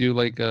probably do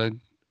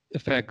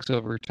effects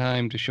over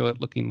time to show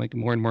it looking like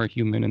more and more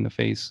human in the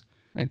face,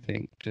 I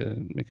think,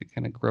 to make it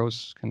kind of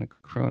gross, kind of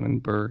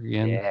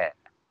Cronenbergian. Yeah.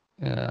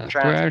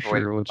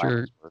 Thrasher, what's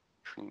your...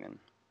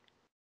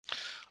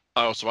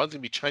 Oh, so I think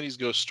it'd be Chinese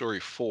Ghost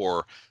Story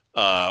 4,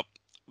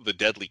 The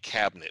Deadly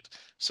Cabinet.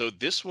 So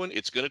this one,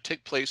 it's going to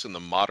take place in the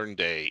modern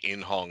day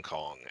in Hong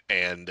Kong.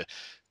 And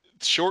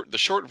the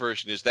short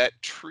version is that the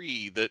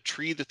tree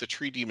that the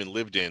tree demon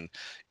lived in,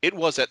 it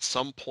was at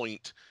some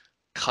point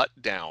cut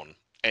down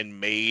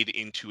and made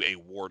into a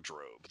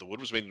wardrobe. The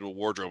wood was made into a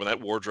wardrobe, and that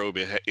wardrobe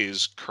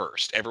is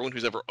cursed. Everyone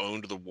who's ever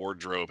owned the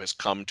wardrobe has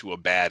come to a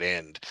bad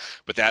end,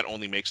 but that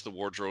only makes the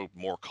wardrobe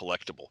more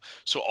collectible.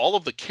 So all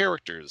of the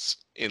characters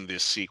in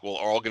this sequel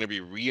are all going to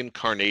be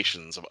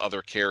reincarnations of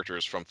other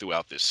characters from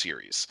throughout this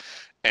series.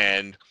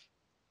 And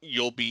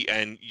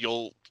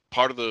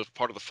part of the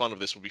fun of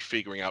this will be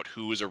figuring out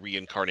who is a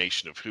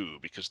reincarnation of who,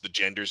 because the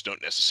genders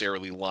don't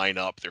necessarily line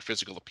up, their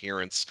physical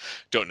appearance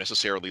don't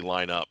necessarily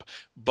line up,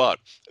 but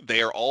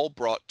they are all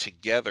brought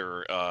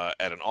together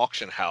at an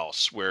auction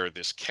house where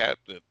this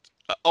cabinet.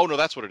 Oh no,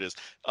 that's what it is.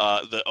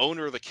 The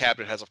owner of the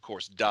cabinet has, of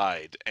course,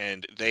 died,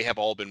 and they have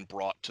all been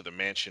brought to the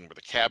mansion where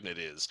the cabinet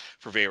is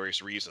for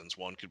various reasons.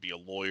 One could be a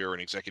lawyer, an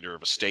executor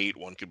of estate,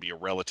 one could be a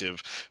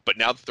relative. But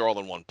now that they're all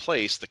in one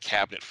place, the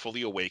cabinet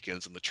fully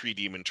awakens, and the tree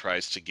demon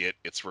tries to get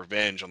its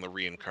revenge on the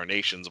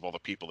reincarnations of all the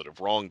people that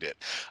have wronged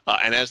it.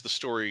 And as the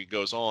story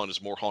goes on,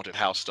 as more haunted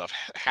house stuff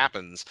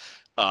happens,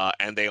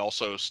 and they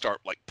also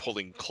start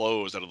pulling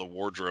clothes out of the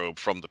wardrobe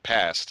from the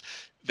past,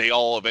 they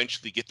all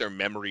eventually get their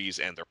memories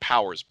and their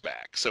powers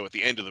back. So at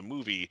the end of the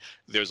movie,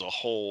 there's a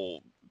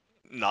whole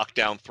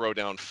knockdown,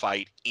 throwdown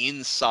fight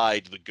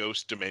inside the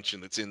ghost dimension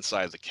that's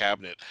inside the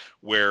cabinet,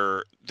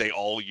 where they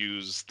all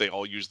use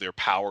their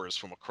powers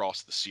from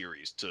across the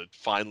series to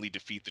finally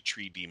defeat the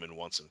tree demon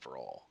once and for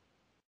all.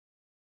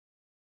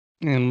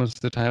 And what's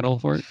the title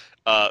for it?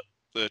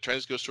 The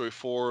Chinese Ghost Story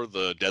 4,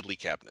 The Deadly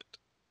Cabinet.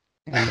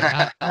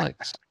 And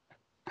Alex.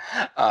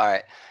 All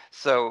right.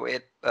 So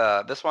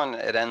this one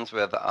ends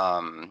with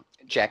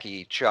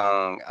Jackie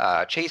Chung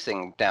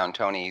chasing down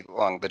Tony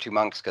along the two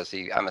monks because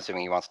I'm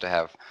assuming he wants to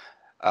have,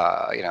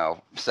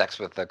 sex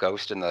with the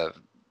ghost in the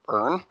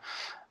urn.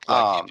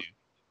 Like you do.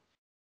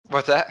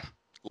 What's that?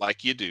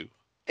 Like you do.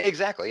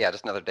 Exactly. Yeah,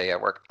 just another day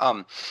at work.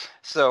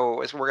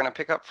 So we're gonna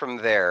pick up from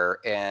there,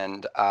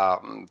 and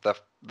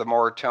the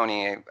more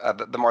Tony,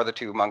 the more the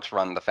two monks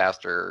run, the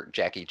faster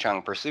Jackie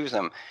Chung pursues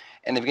him,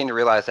 and they begin to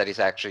realize that he's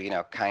actually,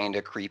 kind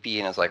of creepy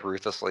and is like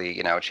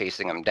ruthlessly,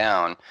 chasing him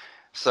down.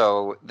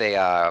 So they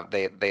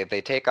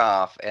take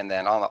off, and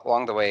then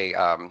along the way,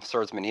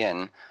 Swordsman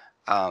Yin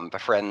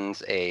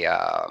befriends a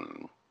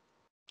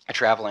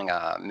traveling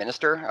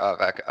minister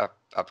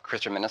a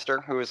Christian minister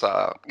who is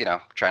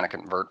trying to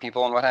convert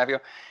people and what have you.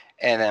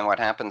 And then what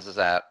happens is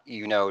that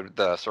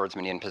the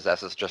Swordsman Yin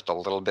possesses just a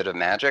little bit of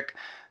magic.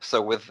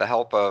 So with the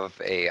help of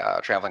a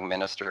traveling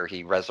minister,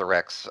 he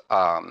resurrects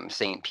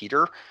Saint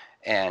Peter,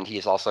 and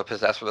he's also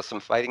possessed with some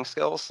fighting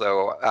skills.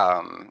 So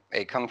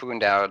a kung fu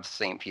endowed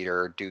Saint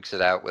Peter dukes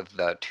it out with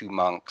the two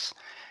monks.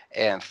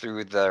 And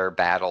through their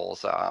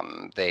battles,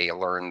 they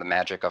learn the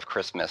magic of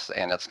Christmas,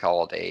 and it's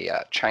called a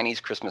Chinese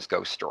Christmas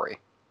ghost story.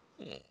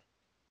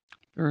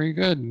 Very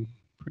good.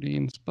 Pretty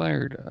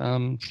inspired.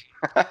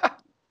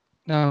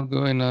 Now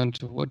going on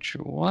to what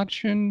you're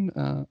watching.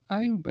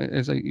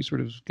 You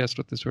sort of guessed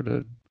with the sort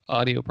of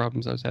audio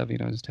problems I was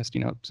having, I was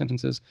testing out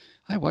sentences.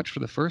 I watched for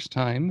the first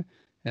time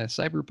a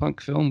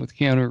cyberpunk film with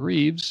Keanu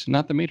Reeves,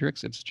 not The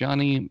Matrix. It's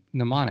Johnny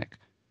Mnemonic.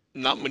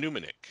 Not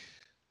Mnemonic.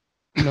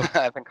 No.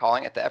 I've been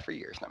calling it that for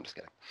years. No, I'm just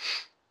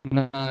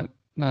kidding.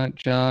 Not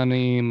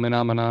Johnny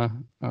Menomina.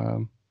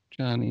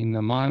 Johnny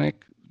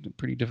Mnemonic.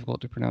 Pretty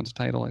difficult to pronounce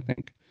title, I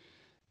think.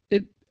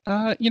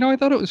 I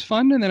thought it was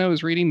fun, and then I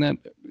was reading that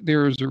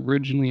there was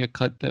originally a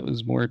cut that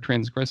was more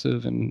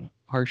transgressive and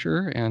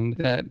harsher, and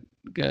that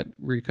got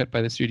recut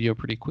by the studio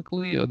pretty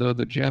quickly, although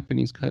the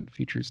Japanese cut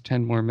features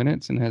 10 more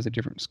minutes and has a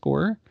different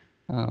score.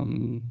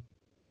 And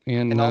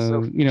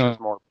also features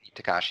more Beat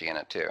Takashi in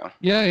it, too.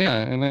 Yeah,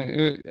 and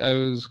I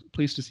was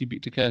pleased to see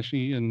Beat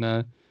Takashi, and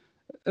a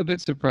bit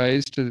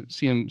surprised to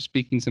see him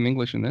speaking some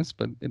English in this,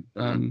 but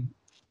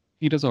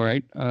he does all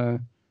right.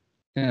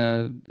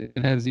 It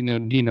has,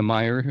 Dina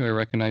Meyer, who I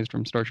recognized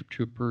from Starship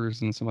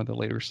Troopers and some of the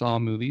later Saw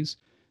movies.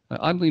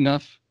 Oddly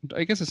enough,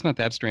 I guess it's not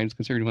that strange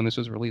considering when this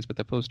was released, but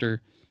the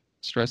poster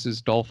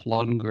stresses Dolph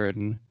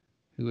Lundgren,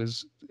 who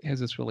has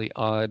this really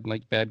odd,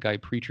 like, bad guy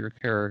preacher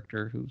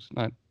character who's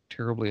not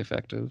terribly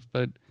effective.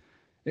 But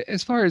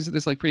as far as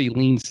this, like, pretty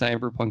lean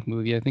cyberpunk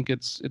movie, I think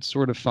it's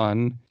sort of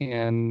fun.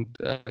 And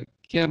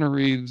Keanu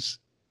Reeves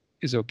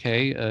is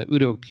okay.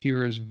 Udo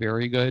Kier is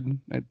very good.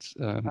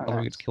 Although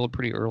he gets killed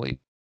pretty early.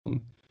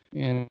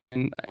 And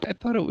I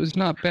thought it was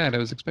not bad. I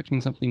was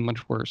expecting something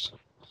much worse.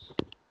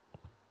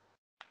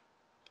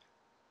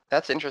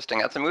 That's interesting.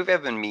 That's a movie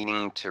I've been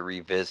meaning to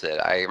revisit.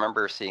 I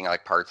remember seeing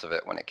like parts of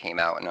it when it came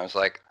out, and I was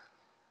like,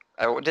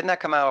 didn't that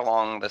come out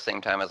along the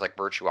same time as like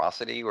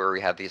Virtuosity, where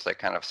we had these like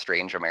kind of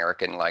strange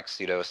American like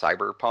pseudo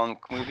cyberpunk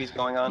movies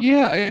going on?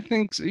 Yeah, I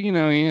think so. You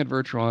had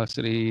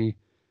Virtuosity,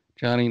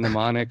 Johnny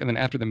Mnemonic, and then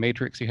after The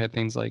Matrix, you had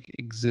things like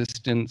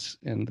Existence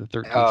and The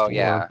 13th Floor. Oh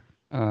yeah.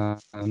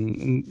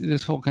 And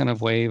this whole kind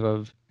of wave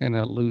of kind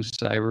of loose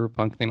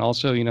cyberpunk thing.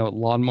 Also,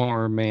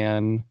 Lawnmower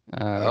Man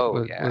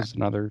was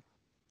another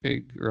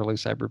big early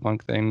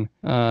cyberpunk thing.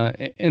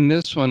 In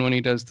this one, when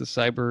he does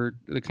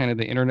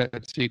the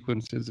internet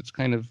sequences, it's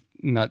kind of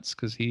nuts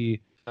because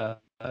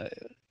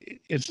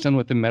it's done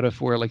with the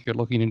metaphor like you're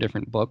looking in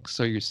different books.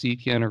 So you see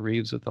Keanu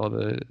Reeves with all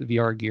the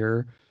VR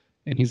gear,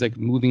 and he's like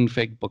moving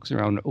fake books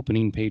around,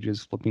 opening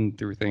pages, flipping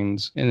through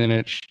things. And then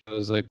it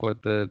shows like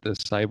what the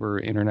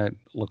cyber internet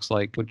looks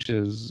like, which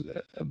is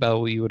about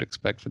what you would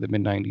expect for the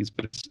mid-90s.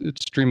 But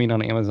it's streaming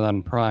on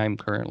Amazon Prime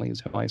currently is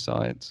how I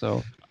saw it.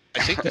 So I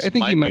think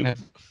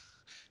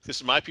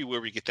this might be where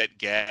we get that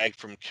gag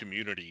from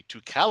Community. To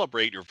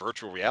calibrate your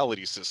virtual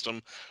reality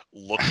system,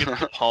 look at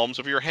the palms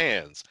of your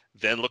hands,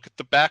 then look at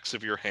the backs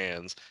of your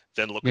hands,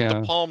 then look at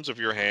the palms of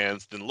your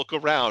hands, then look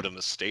around in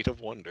a state of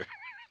wonder.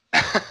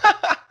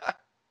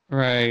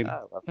 Right.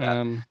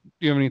 Do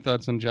you have any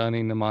thoughts on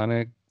Johnny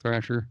Mnemonic,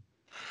 Thrasher?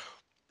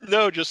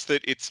 No, just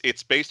that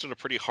it's based on a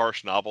pretty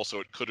harsh novel, so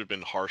it could have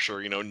been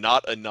harsher.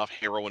 Not enough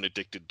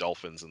heroin-addicted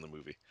dolphins in the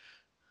movie.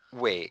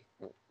 Wait,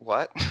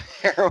 what?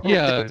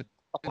 Yeah,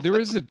 there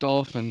is a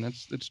dolphin.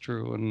 That's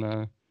true,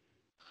 and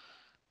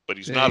but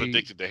he's not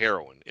addicted to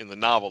heroin. In the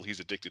novel, he's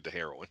addicted to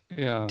heroin.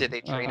 Yeah. Did they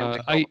train him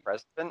to kill the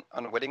president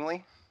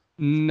unwittingly?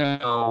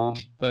 No,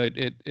 but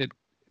it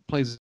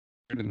plays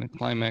in the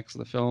climax of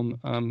the film.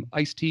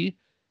 Ice-T,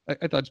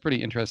 I thought it's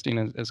pretty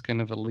interesting as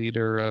kind of a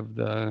leader of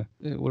the,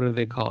 what do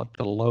they call it,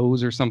 the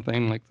lows or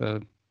something, like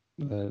the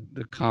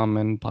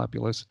common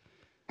populace.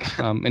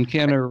 And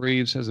Keanu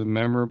Reeves has a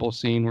memorable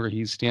scene where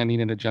he's standing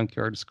in a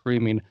junkyard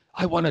screaming,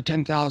 "I want a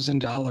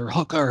 $10,000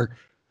 hooker.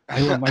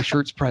 I want my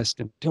shirts pressed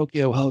in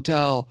Tokyo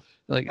Hotel."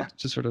 Like,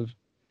 it's just sort of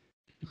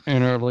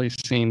an early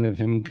scene of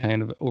him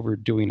kind of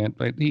overdoing it.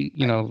 But he,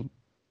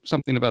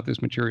 something about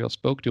this material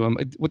spoke to him.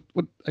 What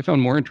I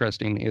found more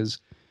interesting is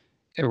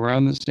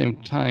around the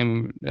same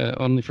time,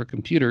 only for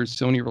computers,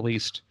 Sony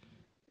released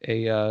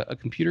a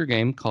computer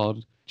game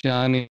called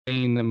Johnny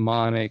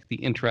Mnemonic: The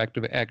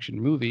Interactive Action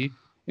Movie,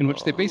 in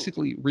which they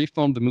basically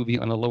refilmed the movie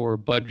on a lower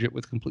budget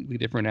with completely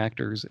different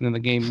actors, and then the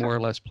game more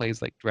or less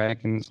plays like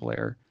Dragon's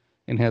Lair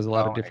and has a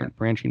lot of different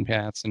branching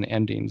paths and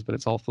endings, but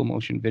it's all full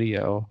motion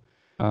video.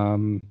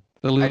 The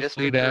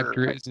lead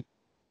actor is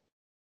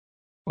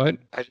what?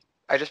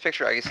 I just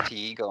picture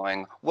Ice-T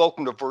going,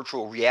 "Welcome to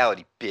virtual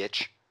reality,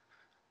 bitch."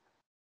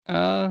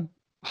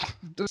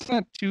 That's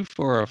not too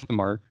far off the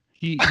mark.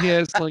 He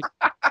has like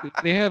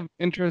they have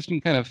interesting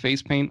kind of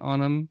face paint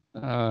on him.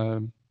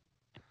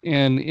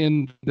 And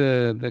in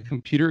the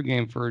computer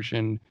game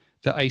version,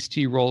 the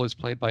Ice-T role is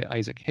played by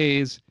Isaac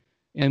Hayes,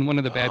 and one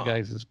of the bad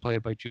guys is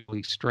played by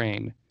Julie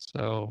Strain.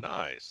 So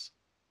nice,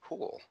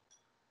 cool.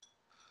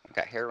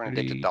 Got Heroin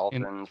Addicted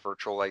Dolphins,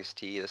 virtual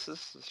Ice-T. This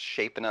is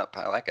shaping up.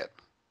 I like it.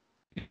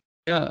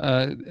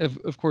 Yeah,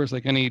 of course,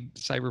 like any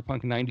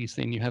cyberpunk 90s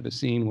thing, you have a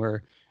scene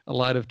where a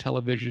lot of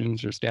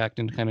televisions are stacked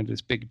into kind of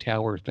this big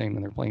tower thing,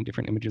 and they're playing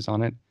different images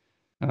on it.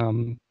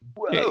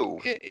 Whoa!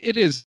 It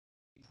is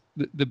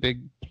the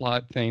big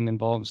plot thing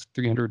involves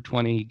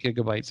 320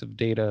 gigabytes of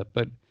data,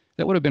 but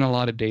that would have been a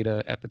lot of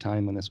data at the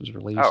time when this was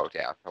released. Oh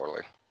yeah,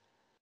 totally.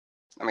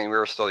 I mean, we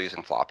were still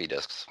using floppy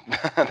disks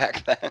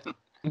back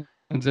then.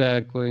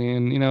 Exactly,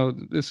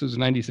 and this was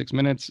 96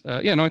 minutes.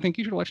 Yeah, no, I think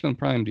you should watch it on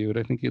Prime, dude.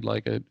 I think you'd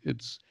like it.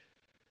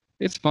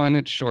 It's fun.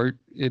 It's short.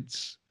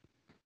 It's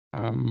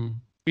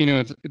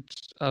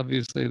it's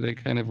obviously they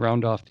kind of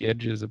round off the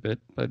edges a bit,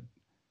 but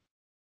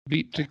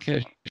Beat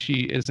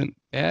Takeshi isn't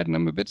bad, and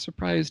I'm a bit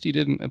surprised he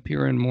didn't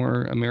appear in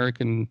more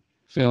American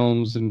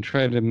films and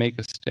try to make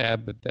a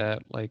stab at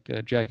that like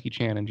Jackie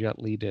Chan and Jet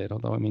Li did.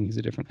 Although, I mean, he's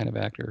a different kind of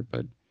actor,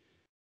 but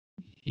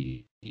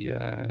you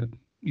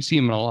see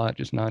him in a lot,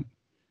 just not.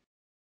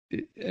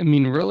 I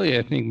mean, really,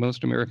 I think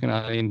most American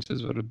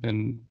audiences would have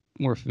been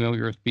more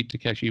familiar with Beat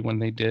Takeshi when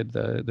they did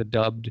the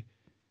dubbed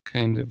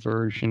kind of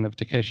version of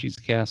Takeshi's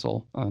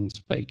Castle on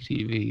Spike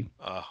TV.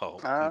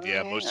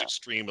 Yeah, Most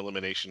Extreme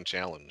Elimination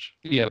Challenge.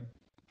 Yep.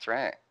 That's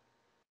right.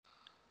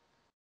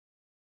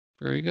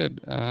 Very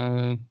good.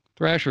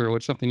 Thrasher,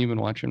 what's something you've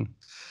been watching?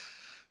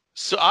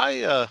 So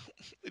I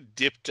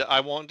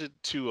wanted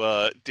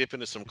to dip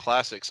into some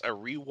classics. I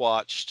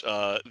rewatched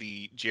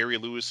the Jerry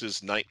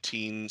Lewis's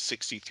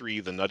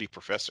 1963 The Nutty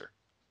Professor.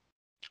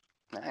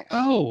 Nice.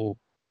 Oh,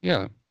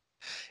 yeah.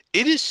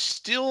 It is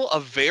still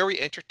a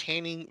very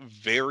entertaining,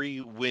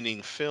 very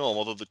winning film.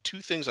 Although the two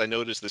things I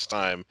noticed this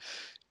time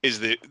is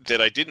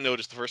that I didn't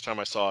notice the first time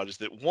I saw it is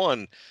that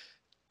one,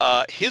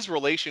 his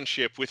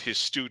relationship with his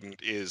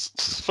student is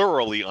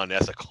thoroughly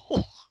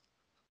unethical.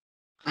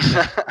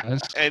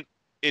 And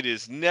it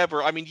is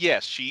never. I mean,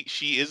 yes,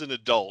 she is an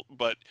adult,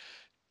 but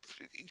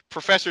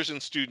professors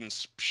and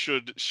students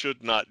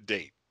should not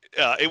date.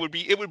 It would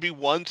be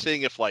one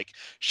thing if like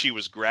she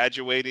was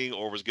graduating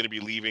or was going to be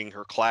leaving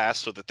her class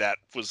so that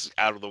was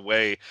out of the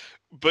way,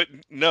 but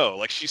no,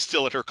 like she's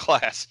still at her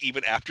class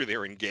even after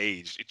they're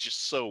engaged. It's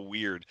just so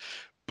weird.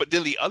 But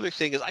then the other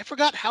thing is I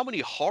forgot how many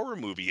horror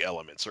movie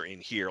elements are in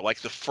here. Like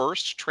the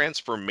first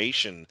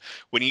transformation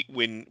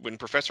when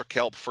Professor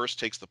Kelp first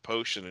takes the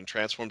potion and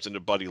transforms into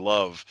Buddy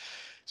Love.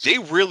 They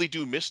really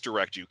do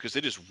misdirect you because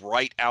it is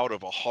right out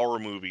of a horror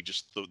movie.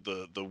 Just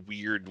the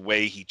weird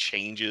way he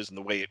changes and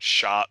the way it's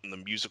shot and the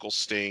musical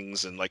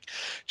stings and like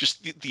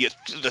just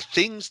the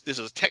things. This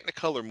is a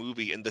Technicolor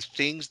movie and the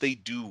things they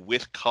do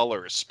with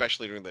color,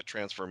 especially during that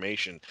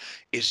transformation,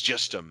 is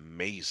just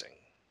amazing.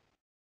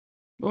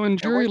 Well,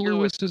 and Jerry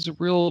Lewis is a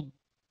real.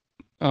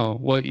 Oh,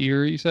 what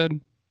year you said?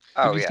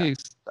 Oh, Did you say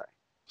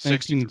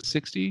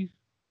 1960?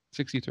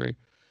 63.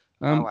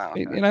 Oh, wow.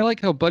 And I like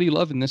how Buddy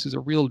Love in this is a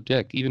real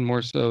dick, even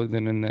more so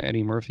than in the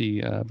Eddie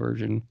Murphy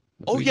version.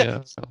 Oh,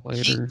 yeah.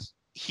 Later.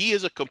 He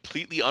is a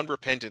completely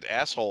unrepentant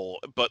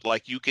asshole, but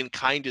like you can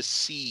kind of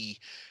see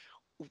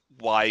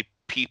why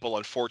people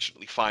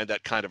unfortunately find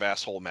that kind of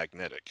asshole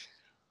magnetic.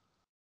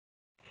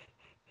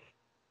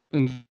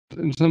 And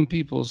some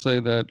people say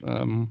that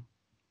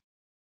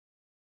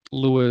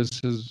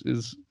Lewis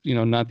is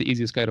not the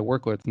easiest guy to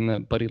work with, and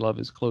that Buddy Love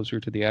is closer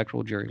to the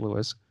actual Jerry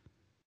Lewis.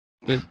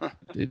 But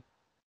it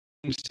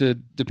seems to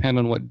depend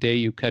on what day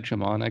you catch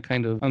him on.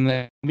 On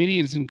the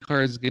Comedians in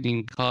Cars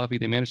Getting Coffee,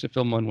 they managed to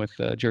film one with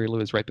Jerry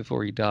Lewis right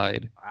before he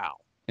died. Wow.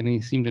 And he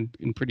seemed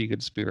in pretty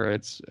good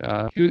spirits.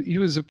 He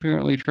was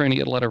apparently trying to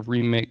get a lot of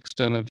remakes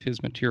done of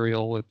his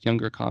material with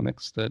younger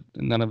comics, that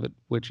none of it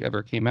which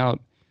ever came out.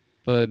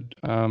 But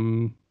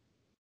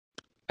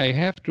I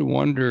have to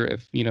wonder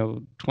if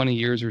 20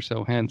 years or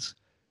so hence,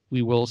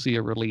 we will see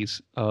a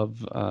release of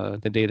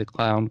The Day the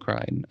Clown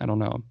Cried. I don't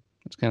know.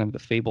 It's kind of the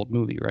fabled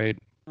movie, right?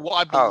 Well,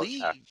 I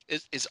believe,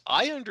 as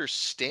I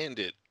understand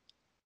it,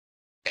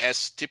 as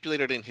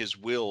stipulated in his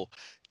will,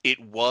 it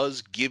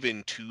was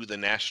given to the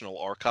National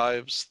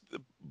Archives,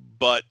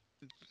 but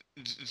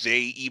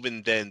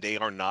even then, they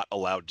are not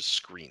allowed to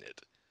screen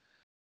it,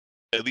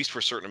 at least for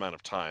a certain amount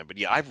of time. But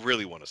yeah, I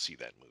really want to see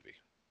that movie.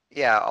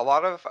 Yeah, a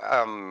lot of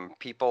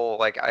people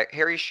like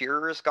Harry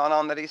Shearer's gone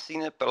on that he's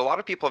seen it, but a lot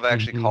of people have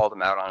actually called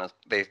him out on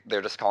his.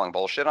 They're just calling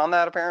bullshit on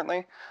that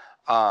apparently.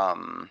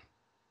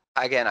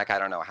 Again, like I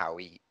don't know how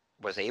he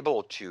was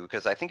able to,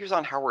 because I think he was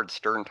on Howard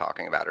Stern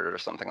talking about it or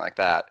something like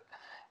that.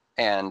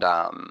 And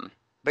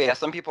but yeah,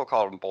 some people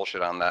call him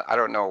bullshit on that. I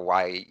don't know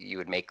why you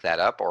would make that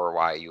up or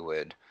why you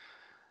would,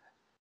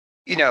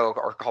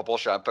 or call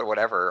bullshit, but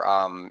whatever.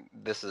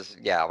 This is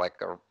like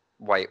a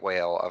white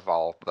whale of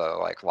all the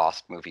like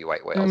lost movie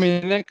white whales. I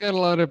mean, that got a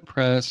lot of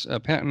press.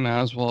 Patton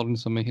Oswalt and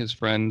some of his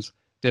friends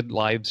did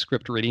live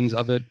script readings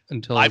of it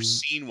until I've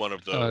seen one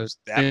of those.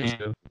 That was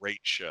a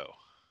great show.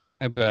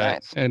 I bet.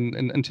 Nice. And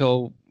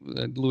until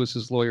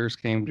Lewis's lawyers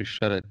came to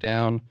shut it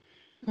down.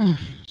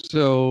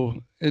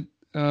 So it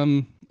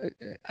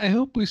I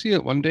hope we see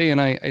it one day, and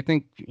I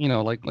think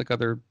like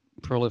other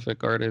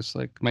prolific artists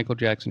like Michael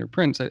Jackson or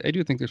Prince, I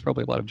do think there's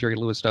probably a lot of Jerry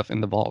Lewis stuff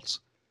in the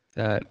vaults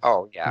that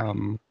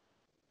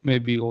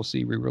maybe we'll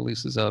see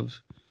re-releases of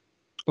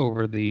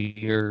over the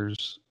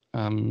years.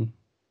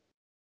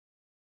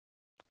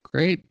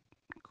 Great,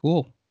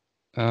 cool.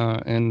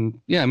 And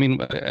yeah, I mean,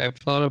 I've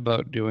thought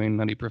about doing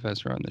Nutty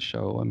Professor on the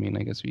show. I mean,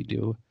 I guess we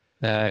do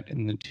that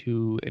and the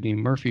 2 Eddie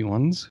Murphy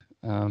ones.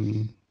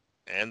 And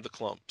the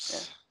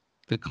Clumps.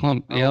 The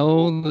Clumps.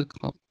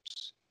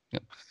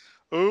 Yep.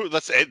 Oh,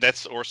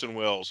 that's Orson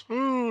Welles.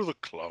 Oh, the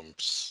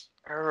Clumps.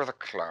 Oh, the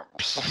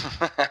Clumps.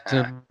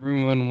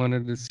 Everyone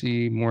wanted to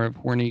see more of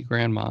Horny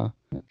Grandma.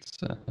 That's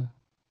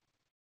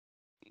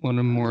one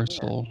of more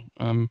soul.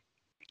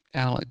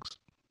 Alex.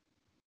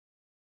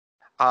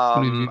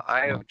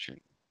 I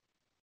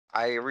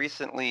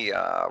recently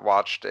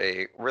watched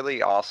a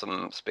really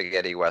awesome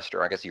spaghetti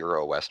western, I guess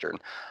Euro western.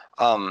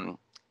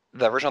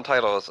 The original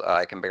title is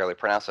I can barely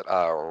pronounce it.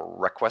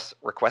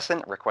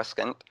 Requiescent,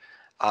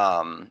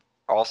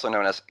 also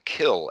known as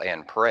Kill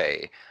and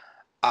Pray.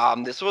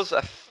 This was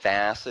a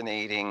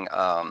fascinating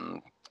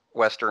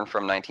western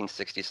from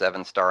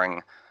 1967,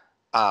 starring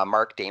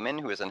Mark Damon,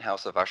 who is in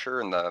House of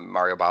Usher in the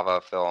Mario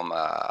Bava film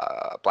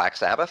Black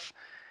Sabbath.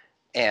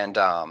 And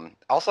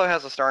also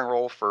has a starring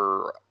role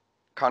for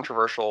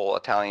controversial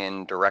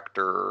Italian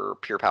director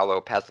Pier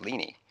Paolo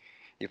Pasolini.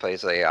 He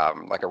plays a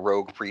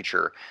rogue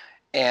preacher,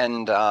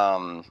 and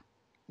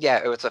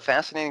it's a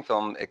fascinating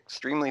film,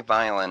 extremely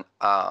violent.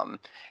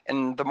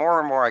 And the more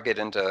and more I get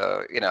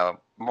into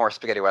more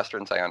spaghetti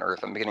westerns I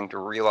unearth, I'm beginning to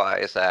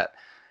realize that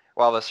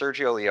while the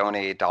Sergio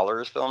Leone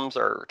Dollars films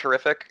are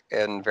terrific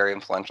and very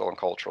influential and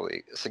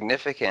culturally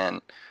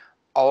significant,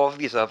 all of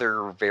these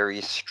other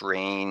very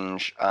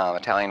strange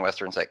Italian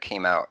westerns that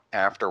came out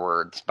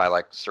afterwards by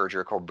like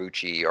Sergio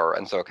Corbucci or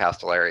Enzo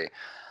Castellari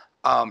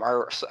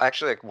are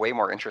actually like way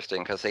more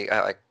interesting because they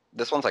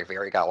this one's like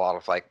got a lot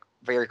of like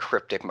very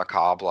cryptic,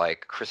 macabre,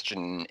 like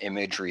Christian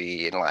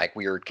imagery and like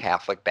weird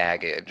Catholic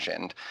baggage,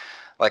 and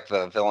like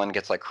the villain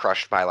gets like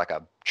crushed by like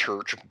a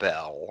church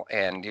bell,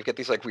 and you get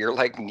these like weird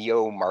like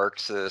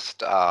neo-Marxist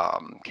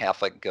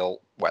Catholic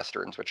guilt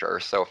westerns, which are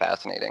so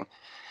fascinating.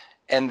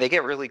 And they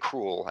get really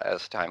cruel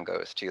as time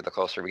goes, too. The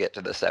closer we get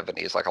to the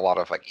 70s, like a lot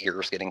of like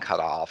ears getting cut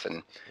off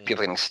and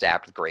people getting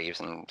stabbed with graves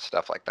and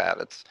stuff like that.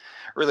 It's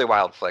really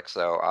wild flick.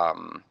 So,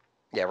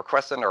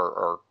 Requiescent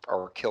or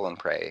Kill and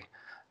Pray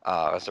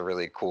is a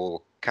really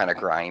cool, kind of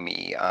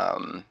grimy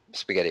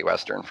spaghetti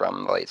western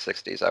from the late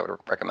 60s I would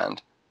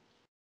recommend.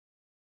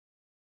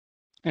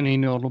 Any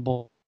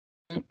notable?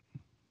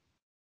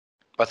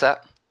 What's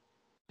that?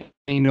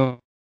 Any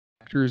notable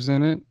actors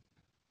in it?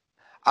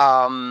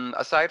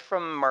 Aside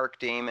from Mark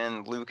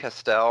Damon, Lou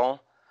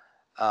Castel,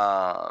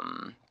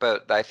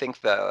 but I think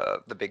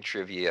the big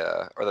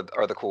trivia or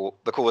the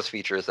coolest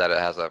feature is that it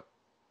has an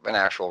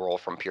actual role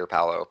from Pier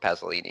Paolo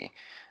Pasolini.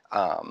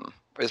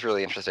 It's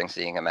really interesting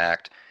seeing him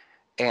act,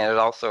 and it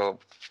also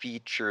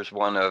features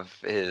one of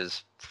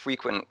his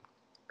frequent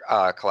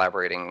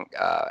collaborating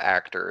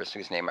actors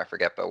whose name I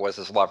forget, but was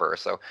his lover.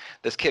 So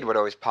this kid would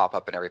always pop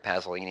up in every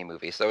Pasolini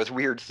movie. So it's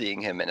weird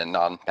seeing him in a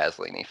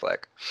non-Pasolini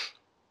flick.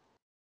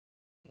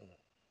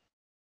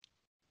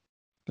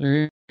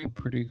 They're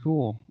pretty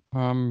cool.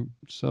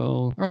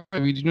 So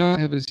we do not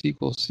have a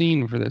sequel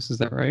scene for this, is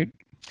that right?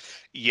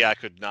 Yeah, I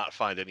could not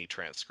find any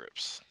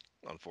transcripts,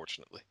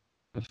 unfortunately.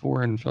 A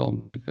foreign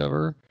film to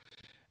cover.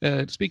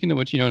 Speaking of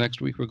which,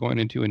 next week we're going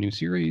into a new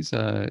series.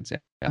 It's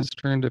Adam's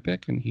turn to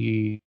pick, and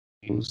he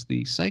was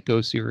the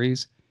Psycho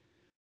series.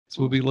 So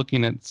we'll be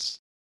looking at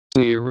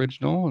the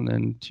original, and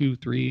then 2,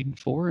 3,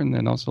 4, and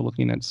then also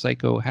looking at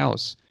Psycho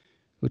House,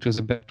 which was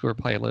a backdoor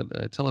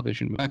pilot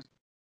television movie.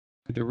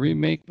 The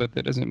remake, but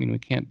that doesn't mean we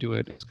can't do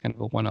it. It's kind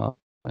of a one-off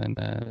and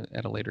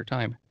at a later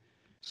time.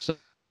 So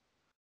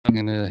I'm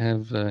going to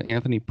have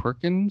Anthony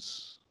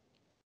Perkins,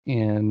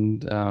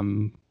 and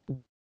I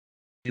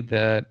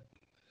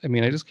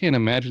just can't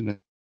imagine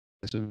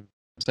that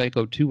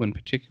Psycho 2 in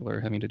particular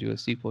having to do a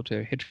sequel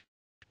to Hitchcock.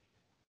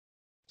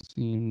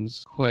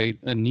 Seems quite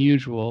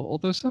unusual,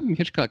 although some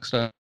Hitchcock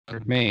stuff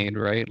are made,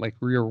 right? Like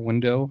Rear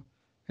Window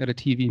had a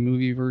TV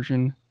movie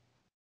version.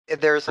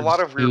 There's a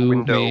lot of Rear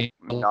Window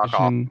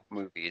knockoff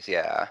movies,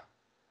 yeah.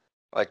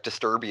 Like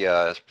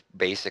Disturbia is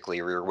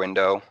basically Rear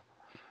Window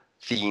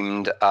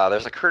themed.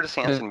 There's a Curtis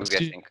Hanson movie, I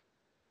think.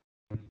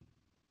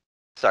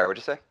 Sorry,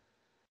 what'd you say?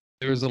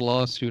 There was a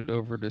lawsuit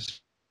over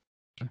this.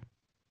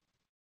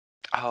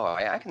 Oh,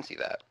 I can see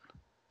that.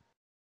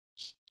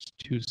 It's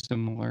too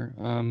similar.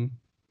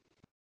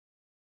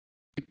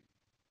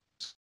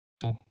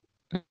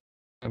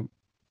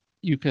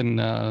 You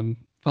can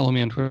follow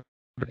me on Twitter,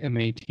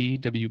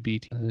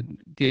 MATWBT.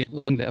 Get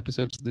into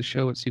episodes of the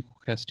show at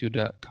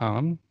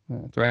sequelcast2.com.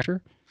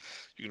 Thrasher.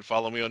 You can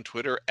follow me on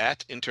Twitter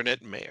at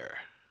InternetMayor.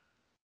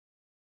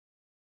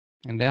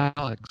 And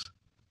Alex.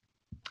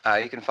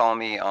 You can follow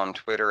me on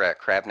Twitter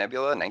at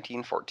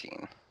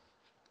CrabNebula1914.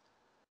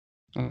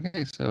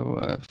 Okay,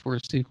 so for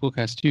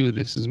Sequelcast2,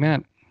 this is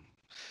Matt.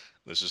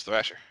 This is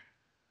Thrasher.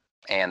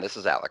 And this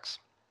is Alex.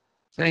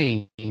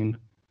 Same.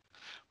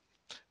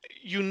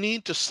 You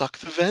need to suck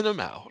the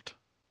venom out.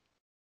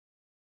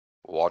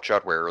 Watch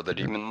out where the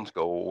demons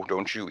go.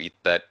 Don't you eat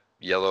that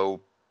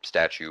yellow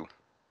statue.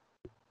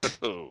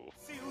 Oh.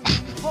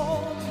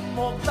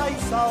 莫低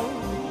手，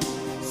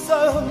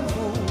相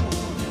互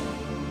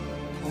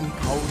同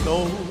求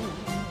道。